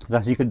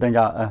 असीं किद्दां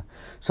जा।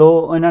 सो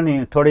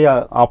इन्होंने थोड़ा जिहा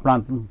अपना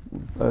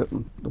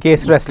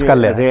केस रेस्ट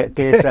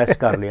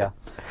कर लिया,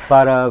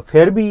 पर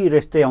फिर भी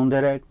रिश्ते आउंदे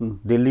रहे,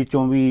 दिल्ली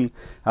चों भी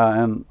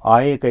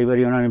आए, कई बार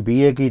उन्होंने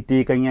BA की,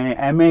 कई ने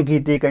MA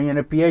की, कई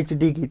ने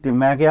PhD की।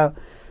 मैं क्या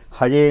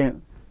हजे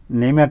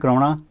नहीं मैं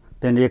कराउणा,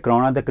 ते जे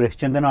कराउणा तो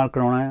क्रिश्चियन दे नाल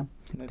कराउणा है,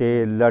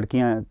 ते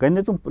लड़कियां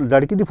कहंदे तूं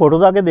लड़की दी फोटो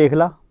ला के देख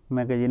ला,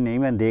 मैं कहा जी नहीं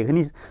मैं देख ही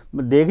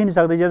नहीं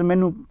सकते, जब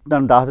मैनूं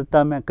तुहानूं दस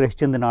दित्ता मैं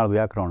क्रिश्चियन दे नाल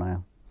ब्याह कराउणा है।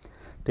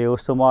 तो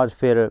उस तो बाद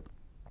फिर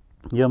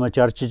जो मैं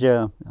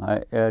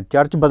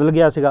चर्च बदल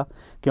गया सीगा,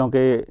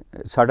 क्योंकि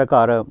साडा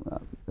घर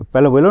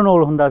पहले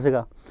विलोनोल हुंदा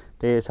सीगा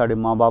ते साडे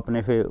माँ बाप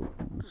ने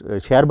फिर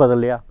शहर बदल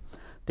लिया,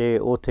 तो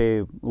उत्थे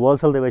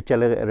वोलसल दे विच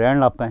चले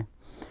रहन लग पे,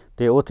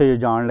 तो उत्थे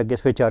जाण लगे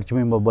फिर चर्च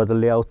भी बदल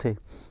लिया, उत्थे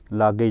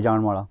लागे जाण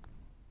वाला,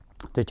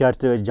 तो चर्च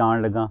दे विच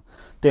जाण लगा,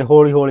 तो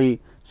हौली हौली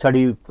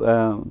साडी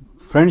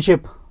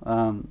फ्रेंडशिप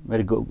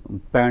मेरी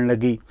पैण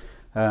लगी,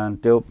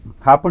 तो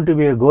हैपन टू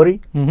बी ए गोरी,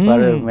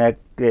 पर मैं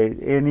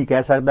ये नहीं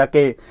कह सकता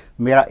कि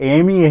मेरा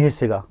एम ही यही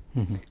सीगा,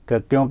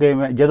 क्योंकि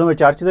मैं जदों मैं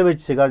चर्च दे विच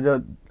सीगा, जो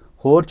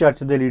होर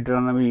चर्च के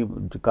लीडरां नाल भी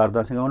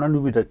करदा सीगा, उन्हां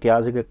नूं भी कहा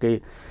सीगा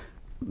कि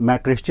मैं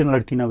क्रिश्चियन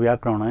लड़की नाल ब्याह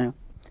कराउणा है,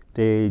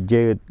 तो जे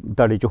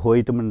तुहाडे च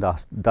होई तो मैनूं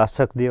दस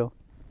सकदे हो,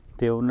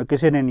 तो उन्हें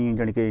किसी ने नहीं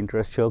जानी कि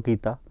इंटरस्ट शो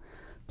किया,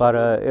 पर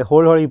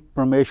हौली हौली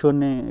परमेश्वर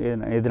ने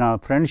इहदे नाल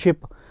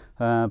फ्रेंडशिप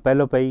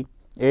पहलों पई।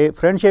 ये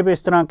फ्रेंडशिप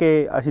इस तरह के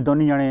असीं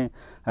दोनों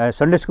जने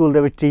संडे स्कूल दे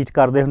विच टीच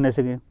करदे हुंदे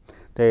सीगे,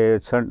 ते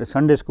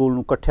संडे स्कूल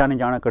नूं कट्ठियां ने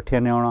जाना,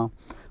 कट्ठियां ने आउणा,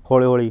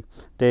 हौली हौली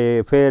ते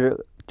फिर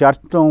चर्च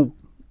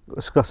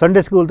तो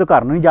संडे स्कूल तो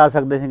घर नहीं जा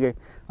सकते थे,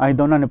 असीं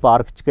दोनों ने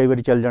पार्क च कई बार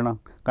चल जाना,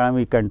 कहना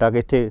भी घंटा कि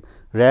इत्थे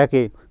रह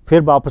के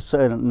फिर वापस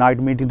नाइट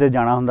मीटिंग ते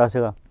जाना हुंदा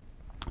सीगा,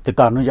 ते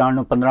घर नूं जाण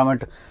नूं 15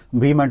 मिनट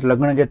 20 मिनट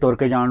लगणगे तुर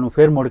के जाण नूं,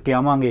 फिर मुड़ के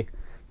आवांगे,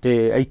 तो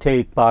इत्थे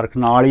पार्क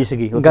नाल ही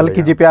सीगी। गल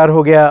की जी प्यार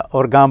हो गया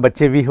और गांह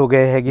बच्चे भी हो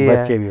गए हैगे,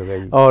 बच्चे भी हो गए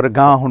जी, और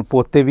गांह हुण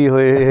पोते भी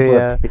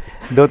होए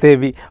दोते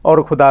भी,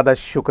 और खुदा दा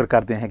शुक्र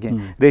करते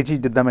हैं। रे जी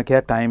जिद्दां मैं कहा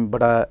टाइम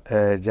बड़ा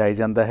जाई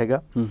जांदा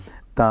हैगा,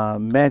 ਤਾਂ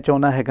मैं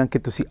चाहुंदा हैगा कि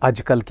तुसी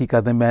अजकल की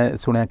करदे, मैं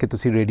सुनिया कि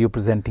तुसी रेडियो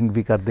प्रेजेंटिंग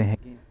भी करते हैं।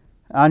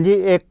 हाँ जी,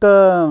 एक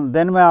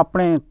दिन मैं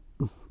अपने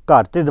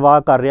घर ते दुआ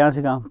कर रहा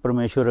सीगा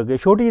परमेश्वर अगे,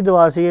 छोटी जी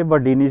दुआ सी,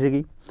 वड्डी नहीं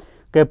सीगी,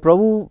 कि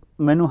प्रभु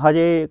मैनू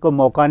हजे कोई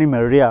मौका नहीं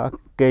मिल रहा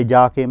कि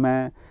जाके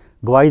मैं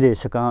गवाही दे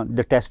सकां,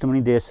 ਜਾਂ ਟੈਸਟਮਨੀ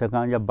ਦੇ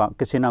ਸਕਾਂ, ਜਾਂ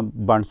ਕਿਸੇ ਨਾਲ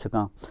ਬਣ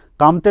ਸਕਾਂ।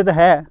 ਕੰਮ ਤੇ ਤਾਂ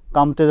ਹੈ,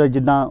 ਕੰਮ ਤੇ ਤਾਂ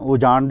ਜਿੱਦਾਂ ਉਹ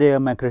ਜਾਣਦੇ ਆ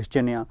ਮੈਂ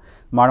ਕ੍ਰਿਸਚਨ ਆ,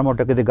 ਮਾੜਾ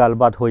ਮੋਟਾ ਕਿਤੇ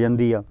ਗੱਲਬਾਤ ਹੋ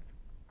ਜਾਂਦੀ ਆ,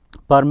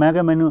 ਪਰ ਮੈਂ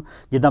ਕਿਹਾ ਮੈਨੂੰ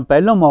ਜਿੱਦਾਂ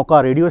ਪਹਿਲਾਂ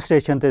ਮੌਕਾ ਰੇਡੀਓ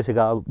ਸਟੇਸ਼ਨ 'ਤੇ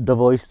ਸੀਗਾ ਦ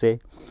ਵੋਇਸ 'ਤੇ,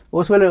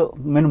 ਉਸ ਵੇਲੇ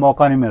ਮੈਨੂੰ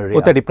ਮੌਕਾ ਨਹੀਂ ਮਿਲ ਰਿਹਾ।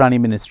 ਉਹ ਤੁਹਾਡੀ ਪੁਰਾਣੀ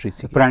ਮਿਨਿਸਟਰੀ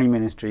ਸੀ? ਪੁਰਾਣੀ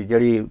ਮਿਨਿਸਟਰੀ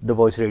ਜਿਹੜੀ ਦ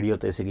ਵੋਇਸ ਰੇਡੀਓ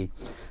 'ਤੇ ਸੀਗੀ,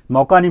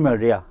 ਮੌਕਾ ਨਹੀਂ ਮਿਲ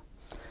ਰਿਹਾ।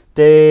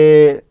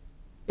 ਅਤੇ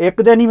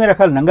ਇੱਕ ਦਿਨ ਹੀ ਮੇਰਾ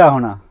ਖਿਆਲ ਲੰਘਾ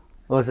ਹੋਣਾ,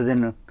 ਉਸ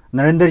ਦਿਨ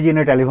ਨਰਿੰਦਰ ਜੀ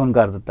ਨੇ ਟੈਲੀਫੋਨ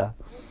ਕਰ ਦਿੱਤਾ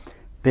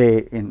तो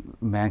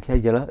मैं क्या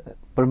चलो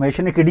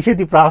परमेश्वर ने किड्डी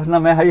छेती प्रार्थना,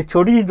 मैं हजे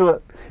छोटी जी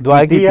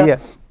दुआ की है,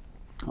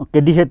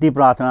 किड्डी छेती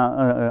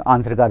प्रार्थना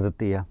आंसर कर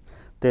दी है।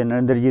 तो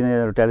नरेंद्र जी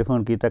ने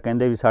टैलीफोन किया,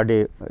 कहते भी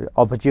साढ़े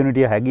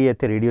अपॉर्चुनिटी हैगी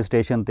इत्थे रेडियो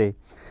स्टेशन ते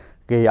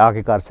कि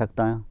आके कर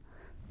सकता है।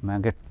 मैं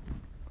ये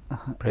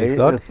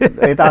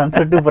तो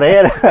answer to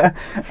prayer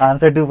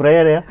answer to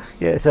prayer है।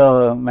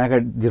 सो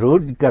मैं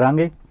जरूर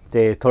करांगे।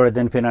 तो थोड़े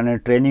दिन फिर इन्होंने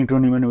ट्रेनिंग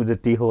ट्रूनिंग मैंने भी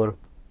दी होर,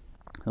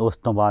 उस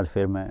तो बाद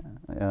फिर मैं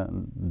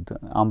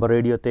अंब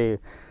रेडियो ते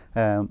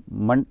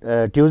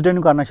ट्यूसडे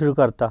नूं करना शुरू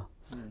करता।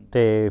 तो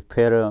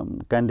फिर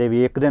कहते भी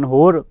एक दिन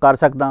होर कर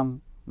सकदा।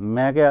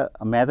 मैं क्या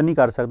मैं तो नहीं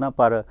कर सकदा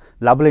पर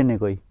लभ लेने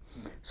कोई।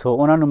 सो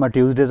उन्होंने मैं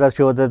ट्यूसडे का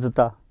शो दे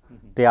दिता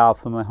तो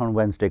आप मैं हुण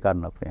वैनसडे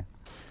करना पिया।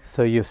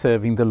 So you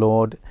serving the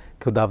Lord,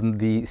 खुदावंद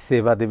दी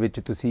सेवा दे विच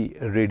तुसी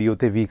रेडियो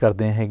ते भी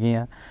करदे हैगे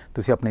आ,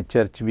 तुसी अपने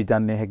चर्च भी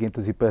जाने हैगे,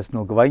 तुसी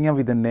पर्सनल गवाहियां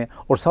भी दिंदे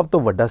और सब तो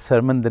वड्डा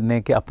सरमन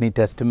दिंदे कि अपनी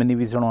टेस्टमनी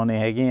भी सुणाउने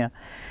हैगे आ।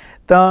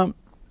 तां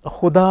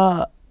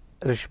खुदा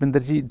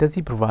रशविंदर जी does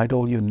he provide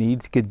all your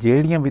needs कि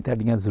ਜਿਹੜੀਆਂ भी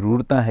तुहाडीਆਂ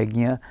ਜ਼ਰੂਰਤਾਂ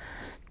ਹੈਗੀਆਂ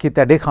कि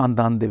तुहाडे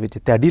खानदान दे विच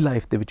तुहाडी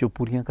लाइफ दे विच ਉਹ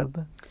ਪੂਰੀਆਂ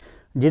ਕਰਦਾ?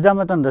 ਜਿੱਦਾਂ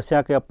ਮੈਂ ਤੁਹਾਨੂੰ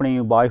ਦੱਸਿਆ ਕਿ ਆਪਣੀ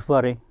ਵਾਈਫ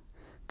ਬਾਰੇ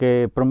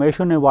ਕਿ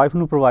ਪਰਮੇਸ਼ਵਰ ਨੇ ਵਾਈਫ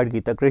ਨੂੰ ਪ੍ਰੋਵਾਈਡ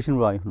ਕੀਤਾ, ਕ੍ਰਿਸਚਨ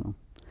ਵਾਈਫ ਨੂੰ।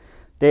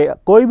 ਤੇ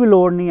ਕੋਈ ਵੀ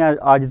ਲੋੜ ਨਹੀਂ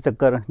ਅੱਜ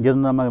ਤੱਕ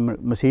ਜਦੋਂ ਦਾ ਮੈਂ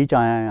ਮਸੀਹ 'ਚ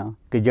ਆਇਆ ਹਾਂ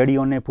ਕਿ ਜਿਹੜੀ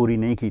ਉਹਨੇ ਪੂਰੀ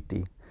ਨਹੀਂ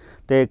ਕੀਤੀ।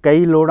 ਤੇ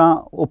ਕਈ ਲੋੜਾਂ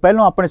ਉਹ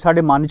ਪਹਿਲਾਂ ਆਪਣੇ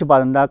ਸਾਡੇ ਮਨ 'ਚ ਪਾ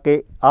ਦਿੰਦਾ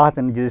ਕਿ ਆਹ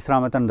ਤੈਨੂੰ ਜਿਸ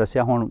ਤਰ੍ਹਾਂ ਮੈਂ ਤੁਹਾਨੂੰ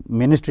ਦੱਸਿਆ ਹੁਣ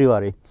ਮਿਨਿਸਟਰੀ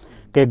ਬਾਰੇ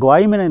ਕਿ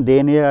ਗਵਾਹੀ ਮੈਨੂੰ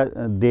ਦੇ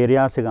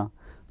ਰਿਹਾ ਸੀਗਾ।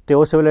 ਤੇ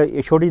ਉਸ ਵੇਲੇ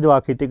ਇਹ ਛੋਟੀ ਦੁਆ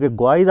ਕੀਤੀ ਕਿ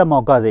ਗਵਾਹੀ ਦਾ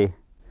ਮੌਕਾ ਦੇ,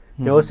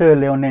 ਤੇ ਉਸ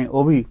ਵੇਲੇ ਉਹਨੇ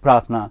ਉਹ ਵੀ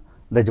ਪ੍ਰਾਰਥਨਾ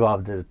ਦਾ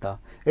ਜਵਾਬ ਦੇ ਦਿੱਤਾ।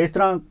 ਇਸ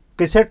ਤਰ੍ਹਾਂ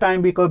ਕਿਸੇ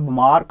ਟਾਈਮ ਵੀ ਕੋਈ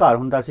ਬਿਮਾਰ ਘਰ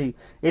ਹੁੰਦਾ ਸੀ,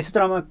 ਇਸ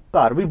ਤਰ੍ਹਾਂ ਮੈਂ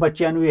ਘਰ ਵੀ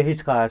ਬੱਚਿਆਂ ਨੂੰ ਇਹੀ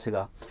ਸਿਖਾਇਆ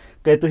ਸੀਗਾ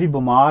ਕਿ ਤੁਸੀਂ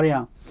ਬਿਮਾਰ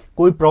ਆ,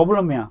 ਕੋਈ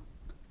ਪ੍ਰੋਬਲਮ ਆ,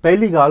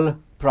 ਪਹਿਲੀ ਗੱਲ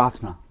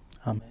ਪ੍ਰਾਰਥਨਾ।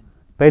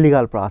 ਪਹਿਲੀ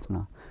ਗੱਲ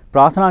ਪ੍ਰਾਰਥਨਾ।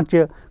 ਪ੍ਰਾਰਥਨਾ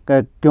 'ਚ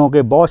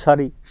ਕਿਉਂਕਿ ਬਹੁਤ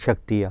ਸਾਰੀ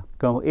ਸ਼ਕਤੀ ਆ,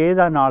 ਕਿਉਂ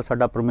ਇਹਦਾ ਨਾਲ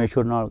ਸਾਡਾ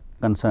ਪਰਮੇਸ਼ਵਰ ਨਾਲ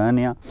ਕੰਸਰਨ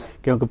ਆ,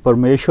 ਕਿਉਂਕਿ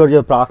ਪਰਮੇਸ਼ਵਰ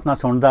ਜੋ ਪ੍ਰਾਰਥਨਾ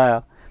ਸੁਣਦਾ ਆ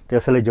ਅਤੇ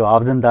ਉਸ ਵੇਲੇ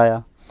ਜਵਾਬ ਦਿੰਦਾ ਆ।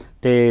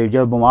 ਅਤੇ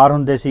ਜਦੋਂ ਬਿਮਾਰ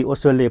ਹੁੰਦੇ ਸੀ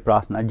ਉਸ ਵੇਲੇ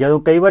ਪ੍ਰਾਰਥਨਾ, ਜਦੋਂ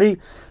ਕਈ ਵਾਰੀ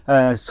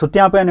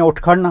ਸੁੱਤਿਆਂ ਪਿਆ ਨੇ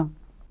ਉੱਠ ਖੜ੍ਹਨਾ,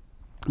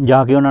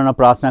 ਜਾ ਕੇ ਉਹਨਾਂ ਨਾਲ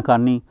ਪ੍ਰਾਰਥਨਾ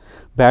ਕਰਨੀ,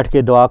 ਬੈਠ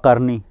ਕੇ ਦੁਆ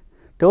ਕਰਨੀ,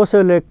 ਅਤੇ ਉਸ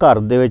ਵੇਲੇ ਘਰ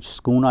ਦੇ ਵਿੱਚ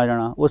ਸਕੂਨ ਆ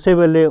ਜਾਣਾ। ਉਸੇ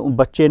ਵੇਲੇ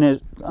ਬੱਚੇ ਨੇ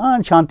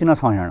ਸ਼ਾਂਤੀ ਨਾਲ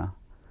ਸੌਂ ਜਾਣਾ।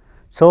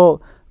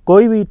 ਸੋ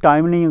ਕੋਈ ਵੀ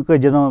ਟਾਈਮ ਨਹੀਂ ਕਿ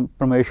ਜਦੋਂ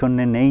ਪਰਮੇਸ਼ਵਰ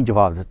ਨੇ ਨਹੀਂ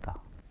ਜਵਾਬ ਦਿੱਤਾ।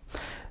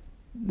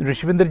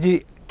 ਰਸ਼ਵਿੰਦਰ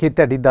ਜੀ, ਕਿ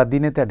ਤੁਹਾਡੀ ਦਾਦੀ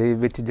ਨੇ ਤੁਹਾਡੇ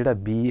ਵਿੱਚ ਜਿਹੜਾ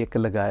ਬੀ ਇੱਕ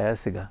ਲਗਾਇਆ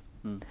ਸੀਗਾ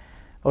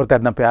ਔਰ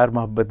ਤੁਹਾਡੇ ਨਾਲ ਪਿਆਰ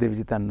ਮੁਹੱਬਤ ਦੇ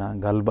ਵਿੱਚ ਤੁਹਾਡੇ ਨਾਲ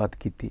ਗੱਲਬਾਤ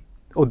ਕੀਤੀ,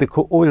 ਉਹ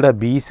ਦੇਖੋ ਉਹ ਜਿਹੜਾ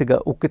ਬੀ ਸੀਗਾ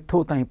ਉਹ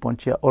ਕਿੱਥੋਂ ਤਾਈਂ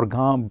ਪਹੁੰਚਿਆ ਔਰ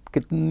ਗਾਂ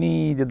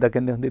ਕਿੰਨੀ ਜਿੱਦਾਂ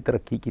ਕਹਿੰਦੇ ਹੁੰਦੇ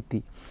ਤਰੱਕੀ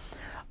ਕੀਤੀ।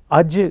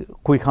 ਅੱਜ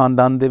ਕੋਈ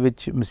ਖਾਨਦਾਨ ਦੇ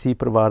ਵਿੱਚ ਮਸੀਹ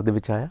ਪਰਿਵਾਰ ਦੇ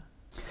ਵਿੱਚ ਆਇਆ?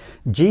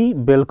 ਜੀ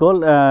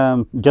ਬਿਲਕੁਲ।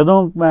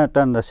 ਜਦੋਂ ਮੈਂ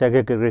ਤੁਹਾਨੂੰ ਦੱਸਿਆ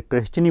ਕਿ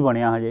ਕ੍ਰਿਸਚਨ ਹੀ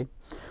ਬਣਿਆ ਹਜੇ,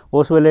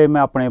 ਉਸ ਵੇਲੇ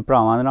ਮੈਂ ਆਪਣੇ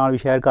ਭਰਾਵਾਂ ਦੇ ਨਾਲ ਵੀ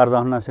ਸ਼ੇਅਰ ਕਰਦਾ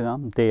ਹੁੰਦਾ ਸੀਗਾ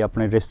ਅਤੇ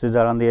ਆਪਣੇ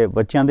ਰਿਸ਼ਤੇਦਾਰਾਂ ਦੇ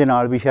ਬੱਚਿਆਂ ਦੇ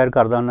ਨਾਲ ਵੀ ਸ਼ੇਅਰ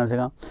ਕਰਦਾ ਹੁੰਦਾ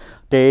ਸੀਗਾ,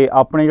 ਅਤੇ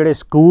ਆਪਣੇ ਜਿਹੜੇ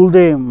ਸਕੂਲ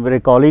ਦੇ ਮੇਰੇ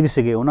ਕੋਲੀਗ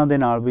ਸੀਗੇ ਉਹਨਾਂ ਦੇ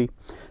ਨਾਲ ਵੀ।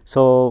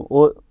 ਸੋ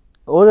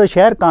ਉਹਦੇ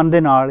ਸ਼ੇਅਰ ਕਰਨ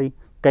ਦੇ ਨਾਲ ਹੀ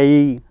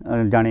ਕਈ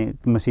ਜਾਣੇ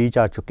ਮਸੀਹ 'ਚ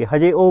ਆ ਚੁੱਕੇ,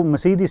 ਹਜੇ ਉਹ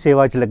ਮਸੀਹ ਦੀ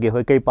ਸੇਵਾ 'ਚ ਲੱਗੇ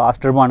ਹੋਏ, ਕਈ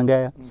ਪਾਸਟਰ ਬਣ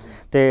ਗਏ ਆ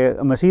ਅਤੇ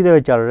ਮਸੀਹ ਦੇ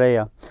ਵਿੱਚ ਚੱਲ ਰਹੇ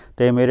ਆ।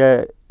 ਅਤੇ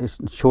ਮੇਰੇ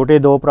ਛੋਟੇ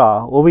ਦੋ ਭਰਾ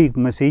ਉਹ ਵੀ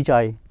ਮਸੀਹ 'ਚ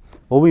ਆਏ,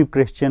 ਉਹ ਵੀ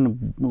ਕ੍ਰਿਸਚਨ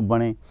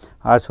ਬਣੇ।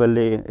 ਇਸ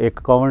ਵੇਲੇ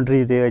ਇੱਕ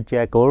ਕੋਵੈਂਟਰੀ ਦੇ ਵਿੱਚ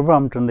ਆ, ਇੱਕ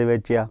ਵੋਲਵਰਹੈਂਪਟਨ ਦੇ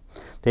ਵਿੱਚ ਆ,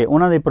 ਅਤੇ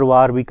ਉਹਨਾਂ ਦੇ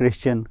ਪਰਿਵਾਰ ਵੀ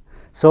ਕ੍ਰਿਸਚਨ।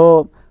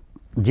 ਸੋ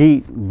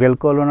ਜੀ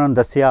ਬਿਲਕੁਲ ਉਹਨਾਂ ਨੂੰ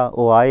ਦੱਸਿਆ,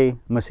 ਉਹ ਆਏ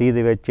ਮਸੀਹ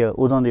ਦੇ ਵਿੱਚ,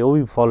 ਉਦੋਂ ਦੇ ਉਹ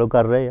ਵੀ ਫੋਲੋ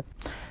ਕਰ ਰਹੇ ਆ।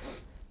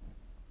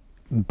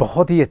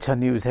 ਬਹੁਤ ਹੀ ਅੱਛਾ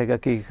ਨਿਊਜ਼ ਹੈਗਾ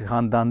ਕਿ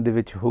ਖਾਨਦਾਨ ਦੇ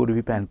ਵਿੱਚ ਹੋਰ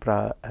ਵੀ ਭੈਣ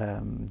ਭਰਾ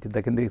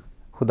ਜਿੱਦਾਂ ਕਹਿੰਦੇ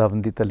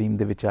ਖੁਦਾਵੰਦ ਦੀ ਤਾਲੀਮ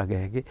ਦੇ ਵਿੱਚ ਆ ਗਏ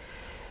ਹੈਗੇ।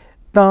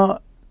 ਤਾਂ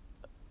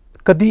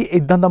ਕਦੀ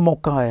ਇੱਦਾਂ ਦਾ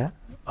ਮੌਕਾ ਆਇਆ?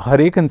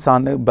 ਹਰੇਕ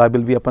ਇਨਸਾਨ,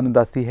 ਬਾਈਬਲ ਵੀ ਆਪਾਂ ਨੂੰ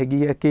ਦੱਸਦੀ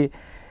ਹੈਗੀ ਹੈ ਕਿ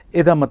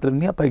ਇਹਦਾ ਮਤਲਬ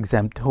ਨਹੀਂ ਆਪਾਂ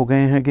ਐਗਜ਼ੈਂਪਟ ਹੋ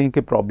ਗਏ ਹੈਗੇ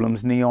ਕਿ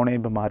ਪ੍ਰੋਬਲਮਸ ਨਹੀਂ ਆਉਣੇ,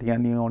 ਬਿਮਾਰੀਆਂ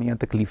ਨਹੀਂ ਆਉਣੀਆਂ,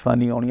 ਤਕਲੀਫਾਂ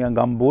ਨਹੀਂ ਆਉਣੀਆਂ,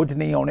 ਗਮ ਬੋਝ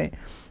ਨਹੀਂ ਆਉਣੇ।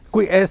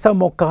 ਕੋਈ ਐਸਾ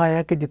ਮੌਕਾ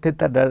ਆਇਆ ਕਿ ਜਿੱਥੇ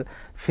ਤੁਹਾਡਾ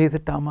ਫੇਥ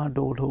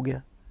ਡੋਲ ਹੋ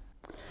ਗਿਆ?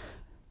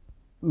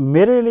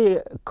 ਮੇਰੇ ਲਈ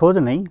ਖੁਦ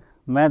ਨਹੀਂ,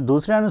 ਮੈਂ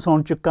ਦੂਸਰਿਆਂ ਨੂੰ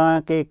ਸੁਣ ਚੁੱਕਾ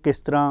ਹਾਂ ਕਿ ਕਿਸ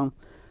ਤਰ੍ਹਾਂ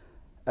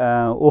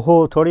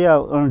ਉਹ ਥੋੜ੍ਹਾ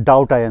ਜਿਹਾ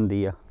ਡਾਊਟ ਆ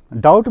ਜਾਂਦੀ ਆ।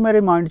 ਡਾਊਟ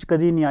ਮੇਰੇ ਮਾਈਂਡ 'ਚ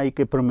ਕਦੀ ਨਹੀਂ ਆਈ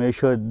ਕਿ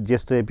ਪਰਮੇਸ਼ਵਰ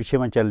ਜਿਸ ਦੇ ਪਿੱਛੇ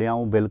ਮੈਂ ਚੱਲਿਆ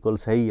ਉਹ ਬਿਲਕੁਲ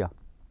ਸਹੀ ਆ।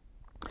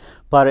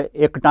 ਪਰ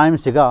ਇੱਕ ਟਾਈਮ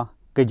ਸੀਗਾ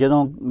ਕਿ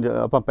ਜਦੋਂ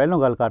ਆਪਾਂ ਪਹਿਲਾਂ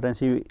ਗੱਲ ਕਰ ਰਹੇ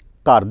ਸੀ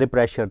ਘਰ ਦੇ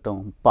ਪ੍ਰੈਸ਼ਰ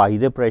ਤੋਂ, ਭਾਈ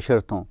ਦੇ ਪ੍ਰੈਸ਼ਰ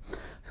ਤੋਂ,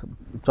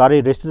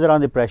 ਸਾਰੇ ਰਿਸ਼ਤੇਦਾਰਾਂ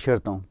ਦੇ ਪ੍ਰੈਸ਼ਰ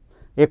ਤੋਂ,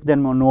 ਇੱਕ ਦਿਨ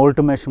ਮੈਂ ਉਹਨੂੰ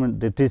ਅਲਟੀਮੇਟਮ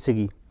ਦਿੱਤੀ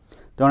ਸੀਗੀ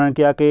ਅਤੇ ਉਹਨਾਂ ਨੇ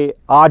ਕਿਹਾ ਕਿ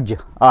ਅੱਜ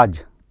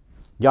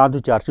ਜਾਂ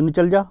ਤੂੰ ਚਰਚ ਨੂੰ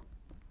ਚੱਲ ਜਾ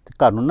ਅਤੇ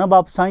ਘਰ ਨੂੰ ਨਾ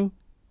ਵਾਪਸ ਆਈ,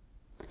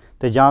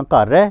 ਅਤੇ ਜਾਂ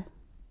ਘਰ ਰਹਿ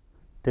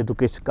ਅਤੇ ਤੂੰ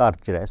ਕਿਸ ਘਰ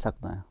 'ਚ ਰਹਿ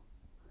ਸਕਦਾ ਹੈ।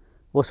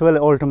 ਉਸ ਵੇਲੇ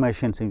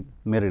ਅਲਟੀਮੇਸ਼ਨ ਸੀ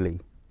ਮੇਰੇ ਲਈ,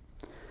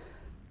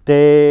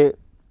 ਅਤੇ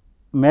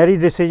ਮੇਰੀ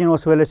ਡਿਸੀਜਨ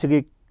ਉਸ ਵੇਲੇ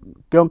ਸੀਗੀ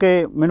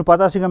ਕਿਉਂਕਿ ਮੈਨੂੰ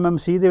ਪਤਾ ਸੀਗਾ ਮੈਂ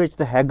ਮਸੀਹ ਦੇ ਵਿੱਚ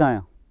ਤਾਂ ਹੈਗਾ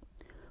ਆ,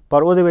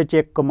 ਪਰ ਉਹਦੇ ਵਿੱਚ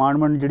ਇੱਕ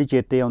ਕਮਾਂਡਮੈਂਟ ਜਿਹੜੀ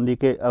ਚੇਤੇ ਆਉਂਦੀ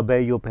ਕਿ ਅਬੇ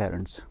ਯੋਰ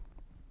ਪੇਰੈਂਟਸ।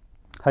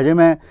 ਹਜੇ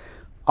ਮੈਂ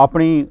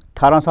ਆਪਣੀ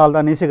 18 ਸਾਲ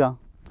ਦਾ ਨਹੀਂ ਸੀਗਾ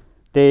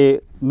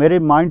ਅਤੇ ਮੇਰੇ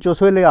ਮਾਈਂਡ 'ਚ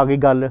ਉਸ ਵੇਲੇ ਆ ਗਈ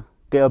ਗੱਲ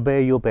ਕਿ ਅਬੇ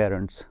ਯੋਰ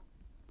ਪੇਰੈਂਟਸ।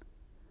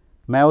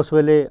 ਮੈਂ ਉਸ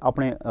ਵੇਲੇ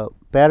ਆਪਣੇ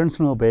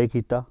ਪੇਰੈਂਟਸ ਨੂੰ ਓਬੇ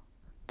ਕੀਤਾ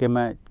ਕਿ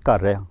ਮੈਂ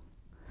ਕਰ ਰਿਹਾ।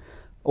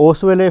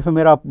 ਉਸ ਵੇਲੇ ਫਿਰ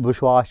ਮੇਰਾ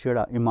ਵਿਸ਼ਵਾਸ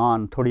ਜਿਹੜਾ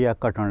ਈਮਾਨ ਥੋੜ੍ਹਾ ਜਿਹਾ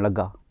ਘਟਣ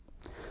ਲੱਗਾ।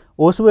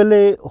 ਉਸ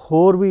ਵੇਲੇ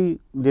ਹੋਰ ਵੀ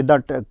ਜਿੱਦਾਂ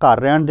ਘਰ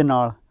ਰਹਿਣ ਦੇ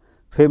ਨਾਲ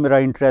फिर मेरा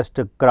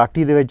इंटरस्ट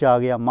कराटी दे विच आ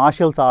गया,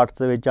 मार्शल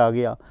आर्ट्स दे विच आ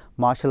गया,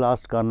 मार्शल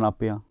आर्ट्स करन लग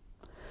पिया।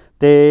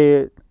 तो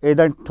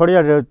इहदा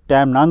थोड़ा जिहा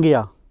टाइम लंघ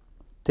गया।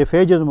 तो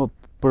फिर जो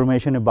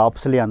परमेश्वर ने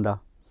वापस लिया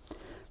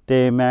तो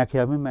मैं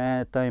आख्या भी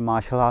मैं तो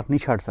मार्शल आर्ट नहीं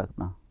छड्ड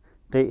सकदा।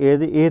 तो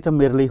ये तो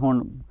मेरे लिए हुण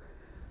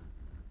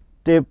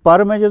तो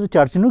पर मैं जो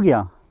चर्च नूं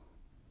गया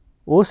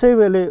उस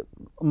वेले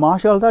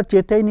मार्शल आर्ट दा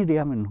चेता ही नहीं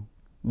रहा मैनूं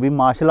भी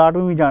मार्शल आर्ट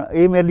में भी जाना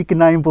ये मेरे लिए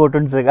कितना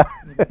इंपोर्टेंट सीगा।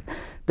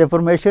 तो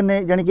परमेश्वर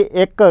ने जानी कि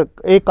एक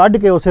ये कढ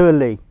के उस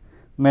वेले ही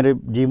मेरे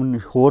जीवन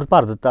होर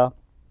भर दिता,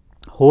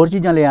 होर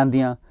चीज़ां ले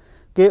आंदियां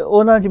कि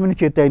उन्हां च मैनूं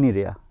चेता ही नहीं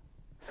रहा।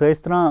 सो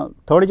इस तरह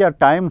थोड़ा जिहा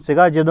टाइम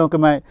सीगा जदों कि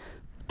मैं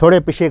थोड़े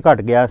पिछे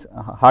हट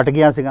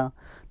गया सीगा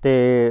ते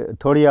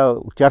थोड़ा जिहा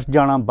चर्च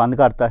जाना बंद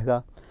करता है।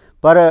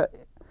 पर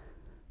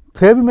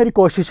फिर भी मेरी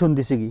कोशिश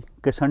हुंदी सीगी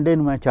कि संडे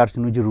नूं मैं चर्च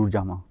नूं जरूर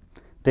जावां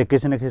तो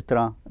किसी न किसी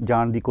तरह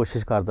जाण दी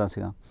कोशिश करदा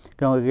सीगा,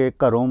 क्योंकि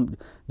घरों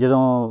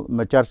जदों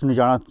मैं चर्च नूं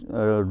जाना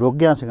रुक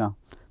गया सीगा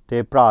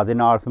तो भरा दे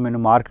नाल फिर मैनूं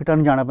मार्केटां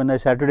नूं जाना पैंदा,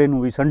 सैटरडे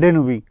नूं भी संडे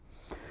नूं भी।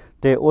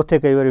 तो उत्थे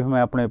कई बारी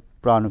मैं अपने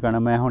भरा नूं कहना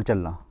मैं हुण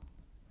चलना।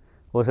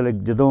 उस वेले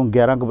जदों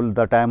 11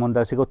 का टाइम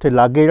हुंदा सीगा उत्थे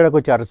लागे जिहड़ा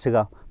कोई चर्च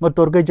सीगा मैं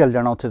तुर के ही चल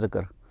जाना उत्थे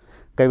तक्कर,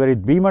 कई बारी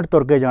 20 मिनट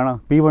तुर के जाना,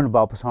 20 मिनट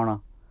वापस आना।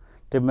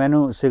 तो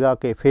मैनूं सीगा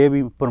कि फिर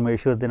भी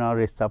परमेश्वर दे नाल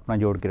रिश्ता अपना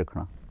जोड़ के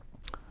रखना।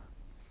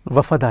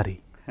 वफादारी।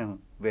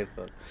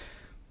 बिल्कुल।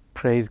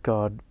 Praise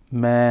God.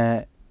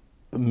 मैं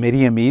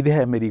मेरी उम्मीद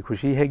है, मेरी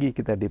खुशी हैगी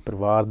कि तुहाडे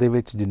परिवार दे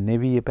विच जिन्ने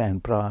भी ये भैन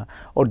भरा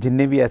और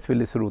जिन्ने भी इस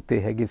वेले ਸਰੋਤੇ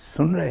हैगे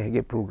सुन रहे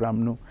हैगे प्रोग्राम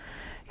नूं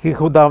कि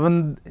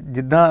खुदावंद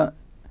जिद्दां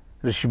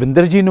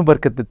ਰਸ਼ਵਿੰਦਰ जी ਨੂੰ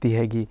बरकत ਦਿੱਤੀ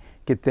हैगी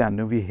कि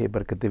ਤੁਹਾਨੂੰ भी ये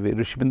बरकत देवे।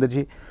 ਰਸ਼ਵਿੰਦਰ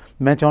जी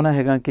मैं चाहना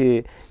हैगा कि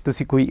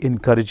तुसी कोई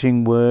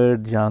इनकरेजिंग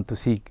वर्ड ਜਾਂ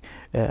तुसी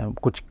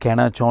कुछ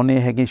कहना चाਹੁੰਦੇ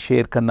हैगे,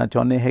 शेयर करना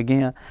चाਹੁੰਦੇ हैगे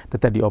ਆ तो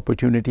ਤੁਹਾਡੀ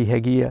अपॉर्चुनिटी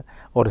हैगी ਆ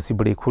और ਅਸੀਂ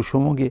बड़े खुश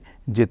होवांगे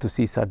जे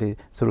तुसी ਸਾਡੇ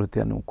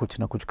ਸਰੋਤਿਆਂ ਨੂੰ कुछ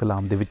ना कुछ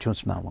कलाम ਦੇ ਵਿੱਚੋਂ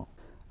ਸੁਣਾਵੋ।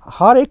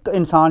 हर एक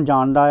इंसान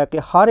जानता है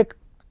कि हर एक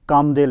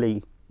काम ਦੇ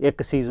ਲਈ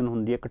एक सीजन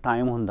ਹੁੰਦੀ, एक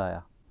टाइम ਹੁੰਦਾ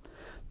ਆ।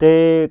 तो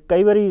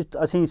कई बारी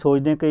ਅਸੀਂ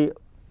सोचते कि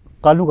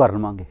ਕੱਲ੍ਹ ਨੂੰ ਕਰ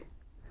ਲਵਾਂਗੇ,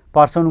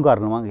 परसों ਨੂੰ ਕਰ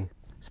ਲਵਾਂਗੇ,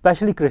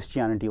 स्पैशली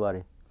क्रिश्चियनिटी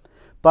बारे।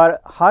 पर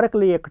हर एक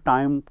लिए एक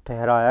टाइम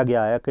ठहराया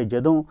गया है कि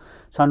जदों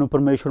सानू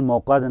परमेश्वर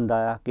मौका दिंदा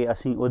है कि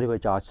असीं उहदे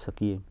विच आ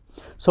सकीए।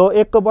 सो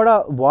एक बड़ा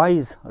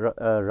वाइज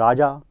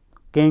राजा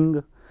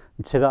किंग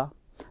सीगा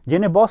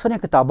जिन्हें बहुत सारिया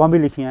किताबां भी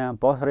लिखियां,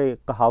 बहुत सारे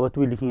कहावत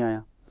भी लिखियां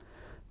हैं।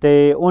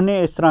 तो उन्हें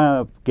इस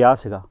तरह कहा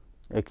सीगा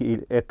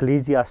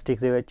एक्लीजियास्टिक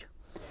दे विच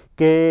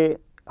कि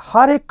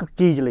हर एक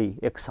चीज़ लई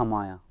एक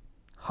समा आ,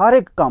 हर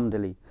एक काम दे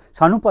लई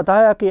सानू पता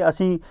है कि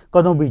असीं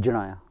कदों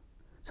बीजना आ,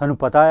 सानू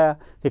पता है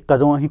कि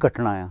कदों असीं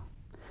कटना आ,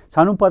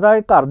 सानू पता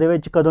है घर दे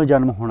विच कदों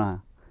जन्म होना है।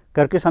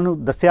 करके सानू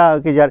दस्सिया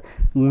कि यार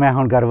मैं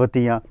हुण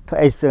गर्भवती हाँ तो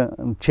इस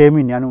 6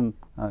 महीनों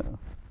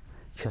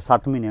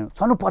 7 महीनों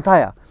सानू पता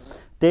आ।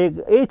 तो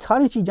ये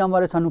सारी चीज़ां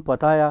बारे सानू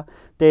पता आ।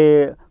 तो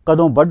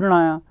कदों वढना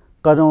आ,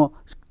 कदों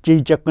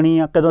चीज़ चकनी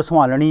आ, कदों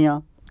संभालनी आ,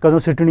 कदों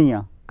सिटनी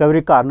आ। कई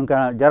बारी घर नूं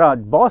कहना जरा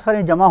बहुत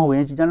सारिया जमा हो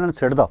गई चीज़ां इन्हां नूं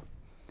सिट दो,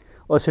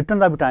 और सिटन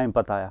का भी टाइम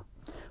पता आ।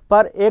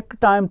 पर एक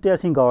टाइम तो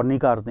असीं गौर नहीं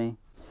करते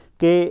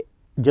कि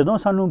जदों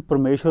सानू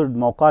परमेश्वर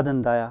मौका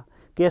दिंदा आ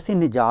कि असीं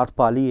निजात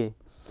पा लीए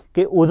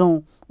कि उदों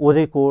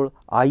उहदे कोल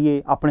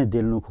आईए, अपने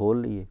दिल नूं खोल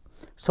लीए।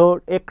 सो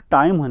एक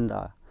टाइम हुंदा,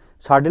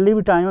 साडे लई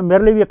भी टाइम है,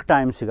 मेरे लिए भी एक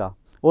टाइम सीगा।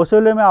 उस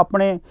वेले मैं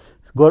अपने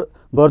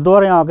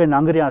गुरद्वारे आके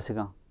लंघ रहा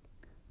सीगा,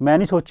 मैं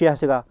नहीं सोचिया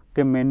सीगा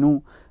कि मैनूं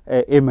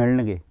ये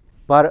मिलणगे।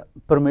 पर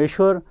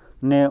परमेश्वर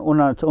ने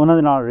उन्हां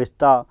दे नाल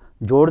रिश्ता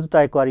जोड़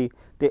दिता एक बारी,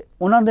 तो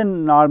उन्हां दे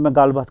नाल मैं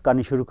गलबात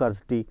करनी शुरू कर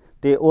दी।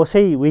 तो उस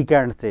ही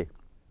वीकेंड से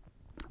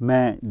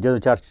मैं जदों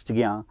चर्च च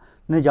गया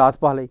निजात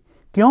पा लई।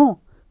 क्यों?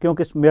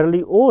 क्योंकि मेरे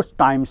लिए वो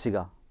टाइम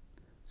सीगा,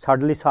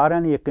 साडे लई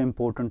सारिआं लई एक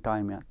इंपोर्टेंट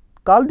टाइम आ।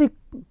 कल दी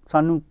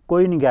सानू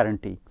कोई नहीं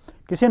गारंटी,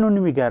 किसी नूं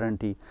नहीं भी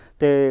गारंटी।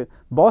 तो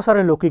बहुत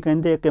सारे लोग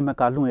कहिंदे कि मैं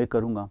कल नूं ये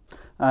करूँगा।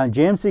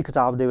 जेम्स की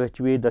किताब दे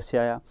विच भी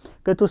दस्सिया आ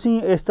कि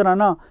तुसीं इस तरह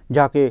ना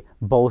जाके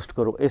बोस्ट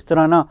करो, इस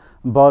तरह ना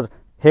बहुत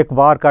एक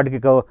बार कढ के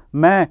कहो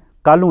मैं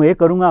कल नूं ये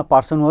करूँगा,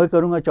 परसों नूं ये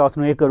करूँगा, चौथ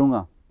नूं ये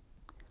करूँगा।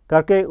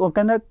 करके वो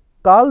कहंदा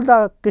कल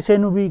दा किसी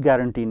नूं भी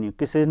गारंटी नहीं,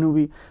 किसी नूं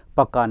भी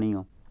पक्का नहीं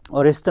हो।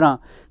 और इस तरह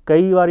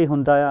कई बारी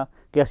हुंदा आ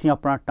कि असीं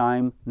अपना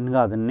टाइम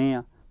लंघा दिंदे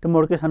आ तो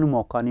मुड़ के सानूं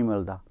मौका नहीं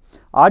मिलता।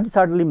 अज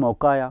साडे लई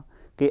मौका आ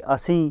कि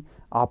असीं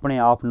अपने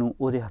आप नूं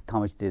उहदे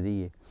हत्थां विच दे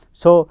दईए।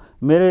 सो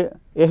मेरे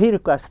यही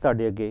रिक्वेस्ट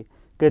तुहाडे अगे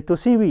कि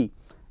तुसीं भी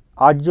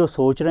अज जो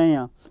सोच रहे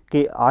हैं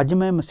कि अज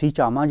मैं मसीह च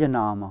आवां जां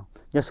ना आवां,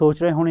 जां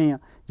सोच रहे होने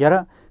यार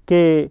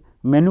कि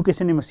मैनूं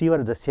किसी ने मसीह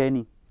बारे दस्सिया ही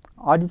नहीं,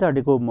 अज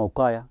तुहाडे कोल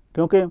मौका आ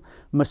क्योंकि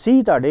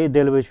मसीह तुहाडे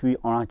दिल विच भी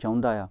आउणा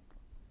चाहुंदा आ।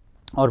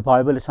 और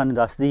बाइबल सानूं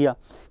दसदी आ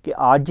कि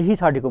अज ही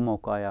साडे कोल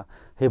मौका आया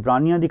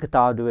हिब्रानियां दी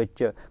किताब दे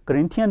विच,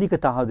 करिंथियां दी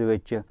किताब दे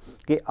विच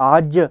कि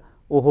अज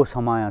ओह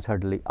समा आ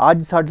साडे लई,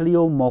 अज साडे लई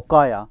ओह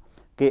मौका आ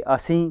कि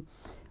असीं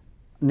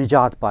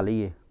निजात पा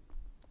लईए।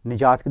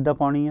 निजात किद्दां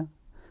पाउणी आ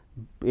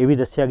ये भी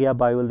दस्सिया गया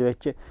बाइबल दे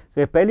विच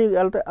कि पहली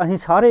गल तां असीं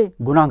सारे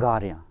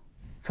गुनाहगार आ,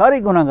 सारे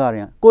गुनाहगार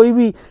आ। कोई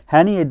भी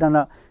है नहीं इदां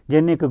दा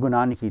जिन्ने कोई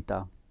गुनाह नहीं कीता,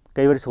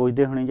 ਕਈ ਵਾਰੀ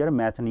ਸੋਚਦੇ ਹੋਣੇ ਯਾਰ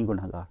ਮੈਂ ਤਾਂ ਨਹੀਂ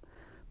ਗੁਨਾਹਗਾਰ,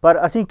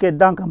 ਪਰ ਅਸੀਂ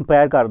ਕਿੱਦਾਂ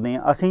ਕੰਪੇਅਰ ਕਰਦੇ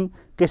ਹਾਂ, ਅਸੀਂ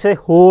ਕਿਸੇ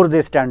ਹੋਰ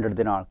ਦੇ ਸਟੈਂਡਰਡ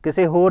ਦੇ ਨਾਲ,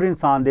 ਕਿਸੇ ਹੋਰ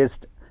ਇਨਸਾਨ ਦੇ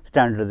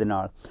ਸਟੈਂਡਰਡ ਦੇ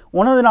ਨਾਲ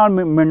ਉਹਨਾਂ ਦੇ ਨਾਲ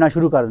ਮਿਲਣਾ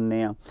ਸ਼ੁਰੂ ਕਰ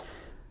ਦਿੰਦੇ ਹਾਂ।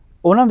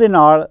 ਉਹਨਾਂ ਦੇ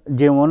ਨਾਲ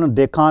ਜੇ ਉਹਨਾਂ ਨੂੰ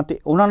ਦੇਖਾਂ ਤਾਂ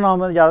ਉਹਨਾਂ ਨਾਲ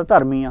ਮੈਂ ਜ਼ਿਆਦਾ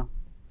ਧਰਮੀ ਹਾਂ,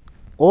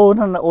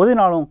 ਉਹਦੇ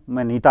ਨਾਲੋਂ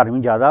ਮੈਂ ਨਹੀਂ ਧਰਮੀ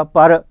ਜ਼ਿਆਦਾ,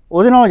 ਪਰ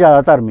ਉਹਦੇ ਨਾਲੋਂ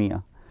ਜ਼ਿਆਦਾ ਧਰਮੀ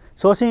ਹਾਂ।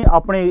 ਸੋ ਅਸੀਂ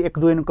ਆਪਣੇ ਇੱਕ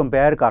ਦੂਜੇ ਨੂੰ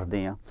ਕੰਪੇਅਰ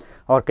ਕਰਦੇ ਹਾਂ,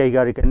 ਔਰ ਕਈ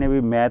ਵਾਰੀ ਕਹਿੰਦੇ ਵੀ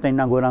ਮੈਂ ਤਾਂ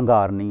ਇੰਨਾ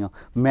ਗੁਨਾਹਗਾਰ ਨਹੀਂ ਹਾਂ,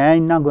 ਮੈਂ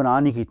ਇੰਨਾ ਗੁਨਾਹ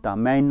ਨਹੀਂ ਕੀਤਾ,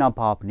 ਮੈਂ ਇੰਨਾ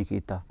ਪਾਪ ਨਹੀਂ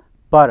ਕੀਤਾ।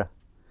 ਪਰ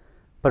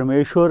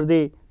ਪਰਮੇਸ਼ਵਰ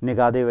ਦੀ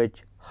ਨਿਗਾਹ ਦੇ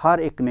ਵਿੱਚ ਹਰ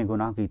ਇੱਕ ਨੇ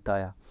ਗੁਨਾਹ ਕੀਤਾ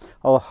ਆ,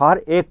 ਔਰ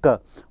ਹਰ ਇੱਕ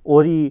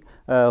ਉਹਦੀ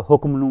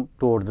ਹੁਕਮ ਨੂੰ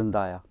ਤੋੜ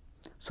ਦਿੰਦਾ ਆ।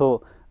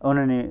 ਸੋ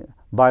ਉਹਨਾਂ ਨੇ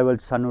ਬਾਈਬਲ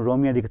 'ਚ ਸਾਨੂੰ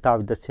ਰੋਮੀਆਂ ਦੀ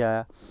ਕਿਤਾਬ ਦੱਸਿਆ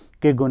ਆ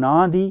ਕਿ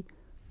ਗੁਨਾਹ ਦੀ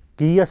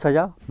ਕੀ ਆ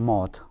ਸਜ਼ਾ?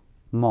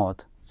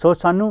 ਮੌਤ। ਸੋ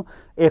ਸਾਨੂੰ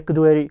ਇੱਕ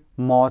ਦੋ ਵਾਰੀ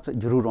ਮੌਤ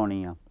ਜ਼ਰੂਰ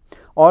ਆਉਣੀ ਆ,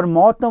 ਔਰ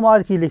ਮੌਤ ਤੋਂ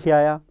ਬਾਅਦ ਕੀ ਲਿਖਿਆ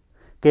ਆ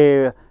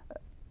ਕਿ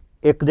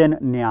ਇੱਕ ਦਿਨ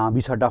ਨਿਆਂ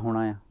ਵੀ ਸਾਡਾ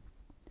ਹੋਣਾ ਆ।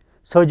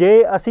 ਸੋ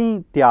ਜੇ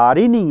ਅਸੀਂ ਤਿਆਰ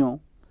ਹੀ ਨਹੀਂ ਹੋ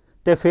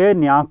ਤਾਂ ਫਿਰ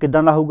ਨਿਆਂ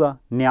ਕਿੱਦਾਂ ਦਾ ਹੋਊਗਾ?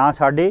 ਨਿਆਂ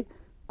ਸਾਡੇ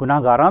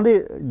ਗੁਨਾਹਗਾਰਾਂ ਦੇ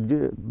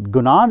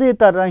ਗੁਨਾਹ ਦੇ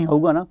ਤਰ੍ਹਾਂ ਹੀ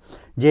ਹੋਊਗਾ ਨਾ।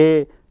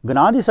 ਜੇ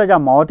ਗੁਨਾਹ ਦੀ ਸਜ਼ਾ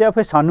ਮੌਤ ਆ,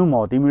 ਫਿਰ ਸਾਨੂੰ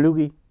ਮੌਤ ਹੀ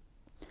ਮਿਲੂਗੀ,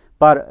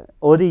 ਪਰ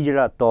ਉਹਦੀ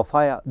ਜਿਹੜਾ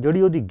ਤੋਹਫਾ ਆ,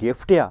 ਜਿਹੜੀ ਉਹਦੀ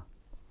ਗਿਫਟ ਆ,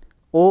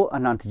 ਉਹ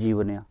ਅਨੰਤ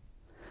ਜੀਵਨ ਆ।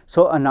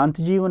 ਸੋ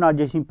ਅਨੰਤ ਜੀਵਨ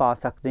ਅੱਜ ਅਸੀਂ ਪਾ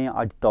ਸਕਦੇ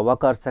ਹਾਂ, ਅੱਜ ਤੌਬਾ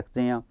ਕਰ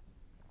ਸਕਦੇ ਹਾਂ,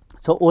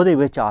 ਸੋ ਉਹਦੇ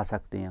ਵਿੱਚ ਆ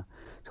ਸਕਦੇ ਹਾਂ।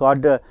 ਸੋ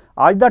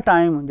ਅੱਜ ਦਾ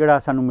ਟਾਈਮ ਜਿਹੜਾ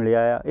ਸਾਨੂੰ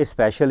ਮਿਲਿਆ ਆ, ਇਹ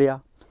ਸਪੈਸ਼ਲ ਆ।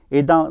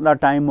 ਇੱਦਾਂ ਦਾ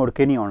ਟਾਈਮ ਮੁੜ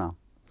ਕੇ ਨਹੀਂ ਆਉਣਾ।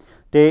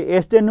 ਅਤੇ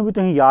ਇਸ ਦਿਨ ਨੂੰ ਵੀ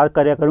ਤੁਸੀਂ ਯਾਦ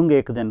ਕਰਿਆ ਕਰੋਗੇ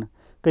ਇੱਕ ਦਿਨ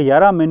ਕਿ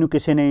ਯਾਰ ਮੈਨੂੰ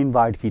ਕਿਸੇ ਨੇ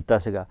ਇਨਵਾਈਟ ਕੀਤਾ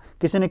ਸੀਗਾ,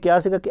 ਕਿਸੇ ਨੇ ਕਿਹਾ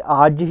ਸੀਗਾ ਕਿ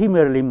ਅੱਜ ਹੀ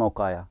ਮੇਰੇ ਲਈ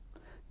ਮੌਕਾ ਆ।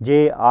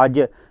 ਜੇ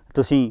ਅੱਜ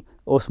ਤੁਸੀਂ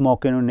ਉਸ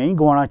ਮੌਕੇ ਨੂੰ ਨਹੀਂ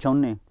ਗਵਾਉਣਾ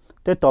ਚਾਹੁੰਦੇ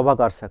ਤਾਂ ਤੌਬਾ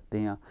ਕਰ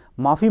ਸਕਦੇ ਹਾਂ,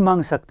 ਮਾफ़ੀ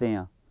ਮੰਗ ਸਕਦੇ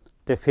ਹਾਂ।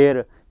 ਅਤੇ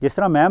ਫਿਰ ਜਿਸ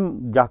ਤਰ੍ਹਾਂ ਮੈਂ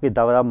ਜਾ ਕੇ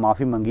ਦਵਾ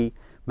ਮਾफ़ੀ ਮੰਗੀ,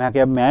 ਮੈਂ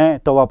ਕਿਹਾ ਮੈਂ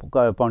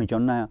ਤੌਬਾ ਪਾਉਣੀ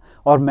ਚਾਹੁੰਦਾ ਹਾਂ,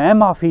 ਔਰ ਮੈਂ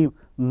ਮਾफ़ੀ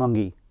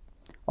ਮੰਗੀ,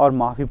 ਔਰ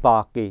ਮਾफ़ੀ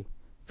ਪਾ ਕੇ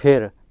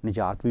ਫਿਰ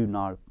ਨਿਜਾਤ ਵੀ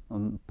ਨਾਲ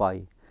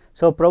ਪਾਈ।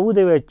 ਸੋ ਪ੍ਰਭੂ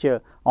ਦੇ ਵਿੱਚ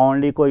ਆਉਣ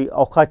ਲਈ ਕੋਈ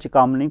ਔਖਾ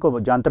ਕੰਮ ਨਹੀਂ,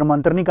 ਕੋਈ ਜੰਤਰ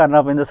ਮੰਤਰ ਨਹੀਂ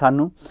ਕਰਨਾ ਪੈਂਦਾ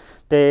ਸਾਨੂੰ।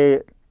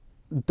 ਅਤੇ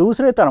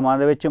ਦੂਸਰੇ ਧਰਮਾਂ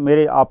ਦੇ ਵਿੱਚ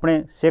ਮੇਰੇ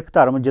ਆਪਣੇ ਸਿੱਖ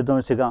ਧਰਮ ਜਦੋਂ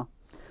ਸੀਗਾ,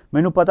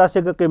 ਮੈਨੂੰ ਪਤਾ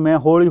ਸੀਗਾ ਕਿ ਮੈਂ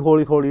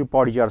ਹੌਲੀ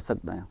ਪੌੜੀ ਚੜ੍ਹ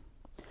ਸਕਦਾ ਹਾਂ,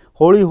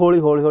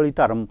 ਹੌਲੀ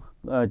ਧਰਮ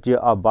 'ਚ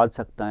ਵੱਧ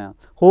ਸਕਦਾ ਹਾਂ।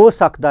 ਹੋ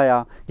ਸਕਦਾ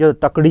ਆ ਜਦੋਂ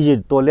ਤਕੜੀ ਜੇ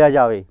ਤੋਲਿਆ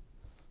ਜਾਵੇ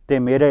ਅਤੇ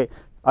ਮੇਰੇ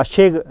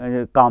ਅੱਛੇ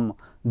ਕੰਮ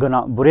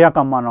ਬੁਰਿਆਂ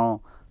ਕੰਮਾਂ ਨਾਲੋਂ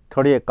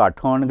ਥੋੜ੍ਹੇ ਜਿਹੇ ਘੱਟ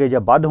ਹੋਣਗੇ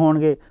ਜਾਂ ਵੱਧ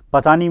ਹੋਣਗੇ।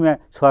 ਪਤਾ ਨਹੀਂ ਮੈਂ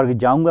ਸਵਰਗ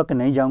ਜਾਊਂਗਾ ਕਿ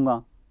ਨਹੀਂ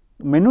ਜਾਊਂਗਾ,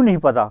 ਮੈਨੂੰ ਨਹੀਂ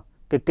ਪਤਾ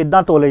ਕਿ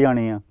ਕਿੱਦਾਂ ਤੋਲੇ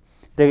ਜਾਣੇ ਆ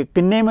ਅਤੇ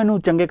ਕਿੰਨੇ ਮੈਨੂੰ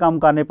ਚੰਗੇ ਕੰਮ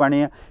ਕਰਨੇ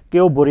ਪੈਣੇ ਆ ਕਿ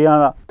ਉਹ ਬੁਰਿਆਂ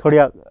ਦਾ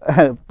ਥੋੜ੍ਹਾ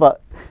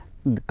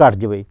ਘੱਟ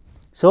ਜਾਵੇ।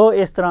 ਸੋ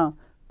ਇਸ ਤਰ੍ਹਾਂ,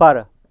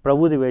 ਪਰ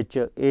ਪ੍ਰਭੂ ਦੇ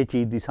ਵਿੱਚ ਇਹ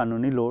ਚੀਜ਼ ਦੀ ਸਾਨੂੰ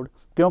ਨਹੀਂ ਲੋੜ,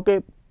 ਕਿਉਂਕਿ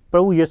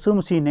ਪ੍ਰਭੂ ਯਿਸੂ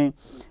ਮਸੀਹ ਨੇ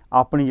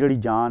ਆਪਣੀ ਜਿਹੜੀ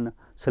ਜਾਨ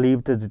ਸਲੀਬ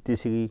 'ਤੇ ਦਿੱਤੀ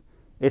ਸੀਗੀ,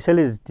 ਇਸ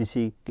ਲਈ ਦਿੱਤੀ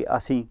ਸੀ ਕਿ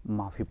ਅਸੀਂ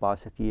ਮਾफ़ੀ ਪਾ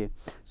ਸਕੀਏ।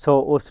 ਸੋ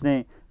ਉਸ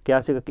ਨੇ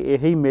ਕਿਹਾ ਸੀਗਾ ਕਿ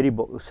ਇਹੀ ਮੇਰੀ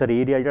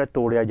ਸਰੀਰ ਆ ਜਿਹੜਾ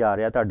ਤੋੜਿਆ ਜਾ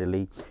ਰਿਹਾ ਤੁਹਾਡੇ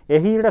ਲਈ,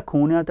 ਇਹੀ ਜਿਹੜਾ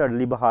ਖੂਨ ਆ ਤੁਹਾਡੇ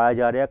ਲਈ ਬਹਾਇਆ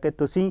ਜਾ ਰਿਹਾ ਕਿ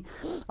ਤੁਸੀਂ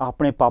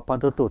ਆਪਣੇ ਪਾਪਾਂ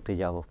ਤੋਂ ਧੋਤੇ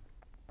ਜਾਵੋ।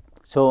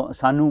 ਸੋ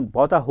ਸਾਨੂੰ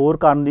ਬਹੁਤਾ ਹੋਰ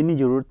ਕਰਨ ਦੀ ਨਹੀਂ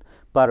ਜ਼ਰੂਰਤ,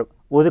 ਪਰ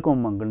ਉਹਦੇ ਕੋਲ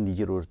ਮੰਗਣ ਦੀ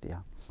ਜ਼ਰੂਰਤ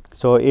ਆ।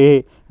 ਸੋ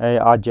ਇਹ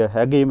ਅੱਜ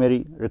ਹੈਗੀ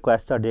ਮੇਰੀ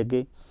ਰਿਕੁਐਸਟ ਤੁਹਾਡੇ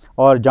ਅੱਗੇ,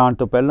 ਔਰ ਜਾਣ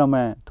ਤੋਂ ਪਹਿਲਾਂ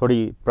ਮੈਂ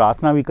ਥੋੜ੍ਹੀ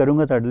ਪ੍ਰਾਰਥਨਾ ਵੀ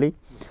ਕਰੂੰਗਾ ਤੁਹਾਡੇ ਲਈ।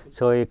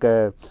 ਸੋ ਇੱਕ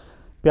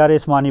ਪਿਆਰੇ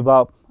ਅਸਮਾਨੀ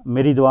ਬਾਪ,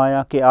 ਮੇਰੀ ਦੁਆ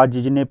ਆ ਕਿ ਅੱਜ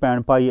ਜਿੰਨੇ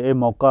ਭੈਣ ਭਾਈ ਇਹ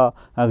ਮੌਕਾ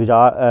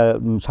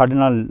ਸਾਡੇ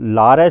ਨਾਲ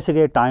ਲਾ ਰਹੇ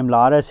ਸੀਗੇ, ਟਾਈਮ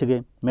ਲਾ ਰਹੇ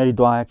ਸੀਗੇ, ਮੇਰੀ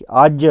ਦੁਆ ਹੈ ਕਿ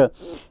ਅੱਜ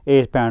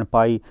ਇਹ ਭੈਣ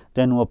ਭਾਈ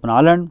ਤੈਨੂੰ ਅਪਣਾ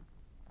ਲੈਣ,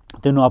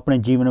 ਤੈਨੂੰ ਆਪਣੇ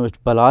ਜੀਵਨ ਵਿੱਚ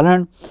ਬੁਲਾ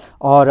ਲੈਣ,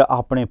 ਔਰ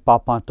ਆਪਣੇ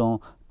ਪਾਪਾਂ ਤੋਂ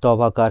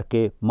ਤੌਬਾ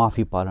ਕਰਕੇ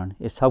ਮਾफ़ੀ ਪਾ ਲੈਣ।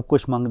 ਇਹ ਸਭ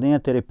ਕੁਛ ਮੰਗਦੇ ਹਾਂ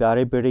ਤੇਰੇ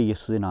ਪਿਆਰੇ ਬੇਟੇ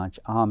ਯਿਸੂ ਦੇ ਨਾਂ 'ਚ,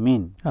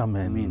 ਆਮੀਨ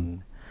ਆਮੀਨ।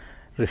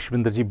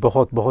 ਰਸ਼ਵਿੰਦਰ ਜੀ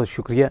ਬਹੁਤ ਬਹੁਤ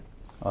ਸ਼ੁਕਰੀਆ,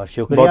 ਔਰ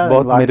ਸ਼ੁਕਰੀਆ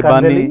ਬਹੁਤ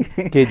ਮਿਹਰਬਾਨੀ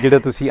ਕਿ ਜਿਹੜਾ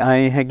ਤੁਸੀਂ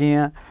ਆਏ ਹੈਗੇ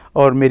ਆ,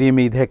 ਔਰ ਮੇਰੀ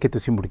ਉਮੀਦ ਹੈ ਕਿ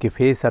ਤੁਸੀਂ ਮੁੜ ਕੇ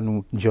ਫੇਰ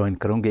ਸਾਨੂੰ ਜੁਆਇਨ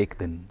ਕਰੋਗੇ ਇੱਕ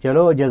ਦਿਨ।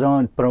 ਚਲੋ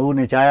ਜਦੋਂ ਪ੍ਰਭੂ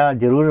ਨੇ ਚਾਹਿਆ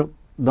ਜ਼ਰੂਰ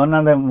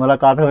ਦੋਨਾਂ ਦੀ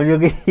ਮੁਲਾਕਾਤ ਹੋ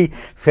ਜਾਊਗੀ,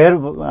 ਫਿਰ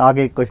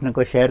ਆਗੇ ਕੁਛ ਨਾ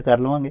ਕੁਛ ਸ਼ੇਅਰ ਕਰ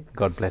ਲਵਾਂਗੇ।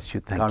 God bless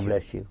you. God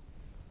bless you.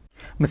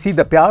 ਮਸੀਹ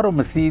ਦਾ ਪਿਆਰ ਔਰ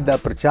ਮਸੀਹ ਦਾ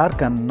ਪ੍ਰਚਾਰ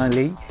ਕਰਨ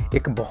ਲਈ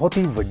ਇੱਕ ਬਹੁਤ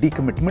ਹੀ ਵੱਡੀ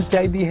ਕਮਿਟਮੈਂਟ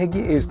ਚਾਹੀਦੀ ਹੈਗੀ।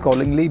 ਇਸ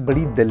ਕਾਲਿੰਗ ਲਈ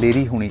ਬੜੀ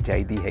ਦਲੇਰੀ ਹੋਣੀ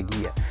ਚਾਹੀਦੀ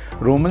ਹੈਗੀ ਹੈ।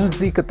 ਰੋਮਨਸ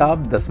ਦੀ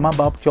ਕਿਤਾਬ 10ਵਾਂ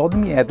ਬਾਬ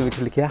 14ਵੀਂ ਆਇਤ ਵਿੱਚ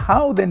ਲਿਖਿਆ,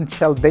 ਹਾਊ ਦੈਨ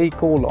ਸ਼ੈਲ ਦੇ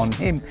ਕਾਲ on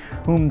him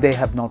whom they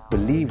have not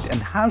believed,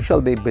 and how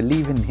shall they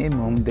believe in him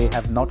whom they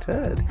have not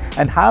heard,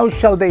 and how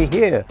shall they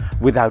hear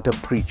without a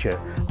preacher।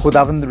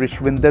 ਖੁਦਾਵੰਦ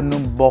ਰਸ਼ਵਿੰਦਰ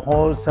ਨੂੰ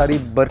ਬਹੁਤ ਸਾਰੀ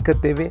ਬਰਕਤ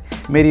ਦੇਵੇ।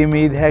 ਮੇਰੀ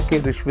ਉਮੀਦ ਹੈ ਕਿ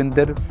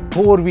ਰਸ਼ਵਿੰਦਰ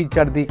ਹੋਰ ਵੀ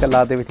ਚੜ੍ਹਦੀ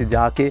ਕਲਾ ਦੇ ਵਿੱਚ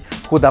ਜਾ ਕੇ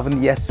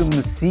ਖੁਦਾਵੰਦ ਯਿਸੂ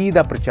ਮਸੀਹ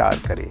ਦਾ ਪ੍ਰਚਾਰ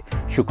ਕਰੇ।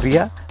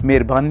 ਸ਼ੁਕਰੀਆ,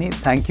 ਮਿਹਰਬਾਨੀ।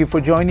 Thank you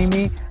for joining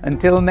me.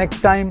 Until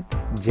next time,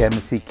 ਜੈ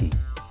ਮਸੀਹ ਕੀ।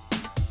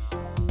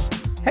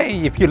 Hey,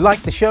 if you like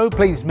the show,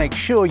 please make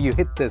sure you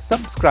hit the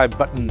subscribe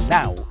button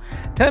now.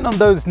 Turn on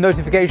those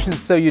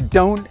notifications so you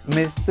don't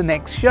miss the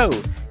next show.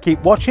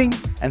 Keep watching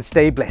and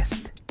stay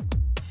blessed.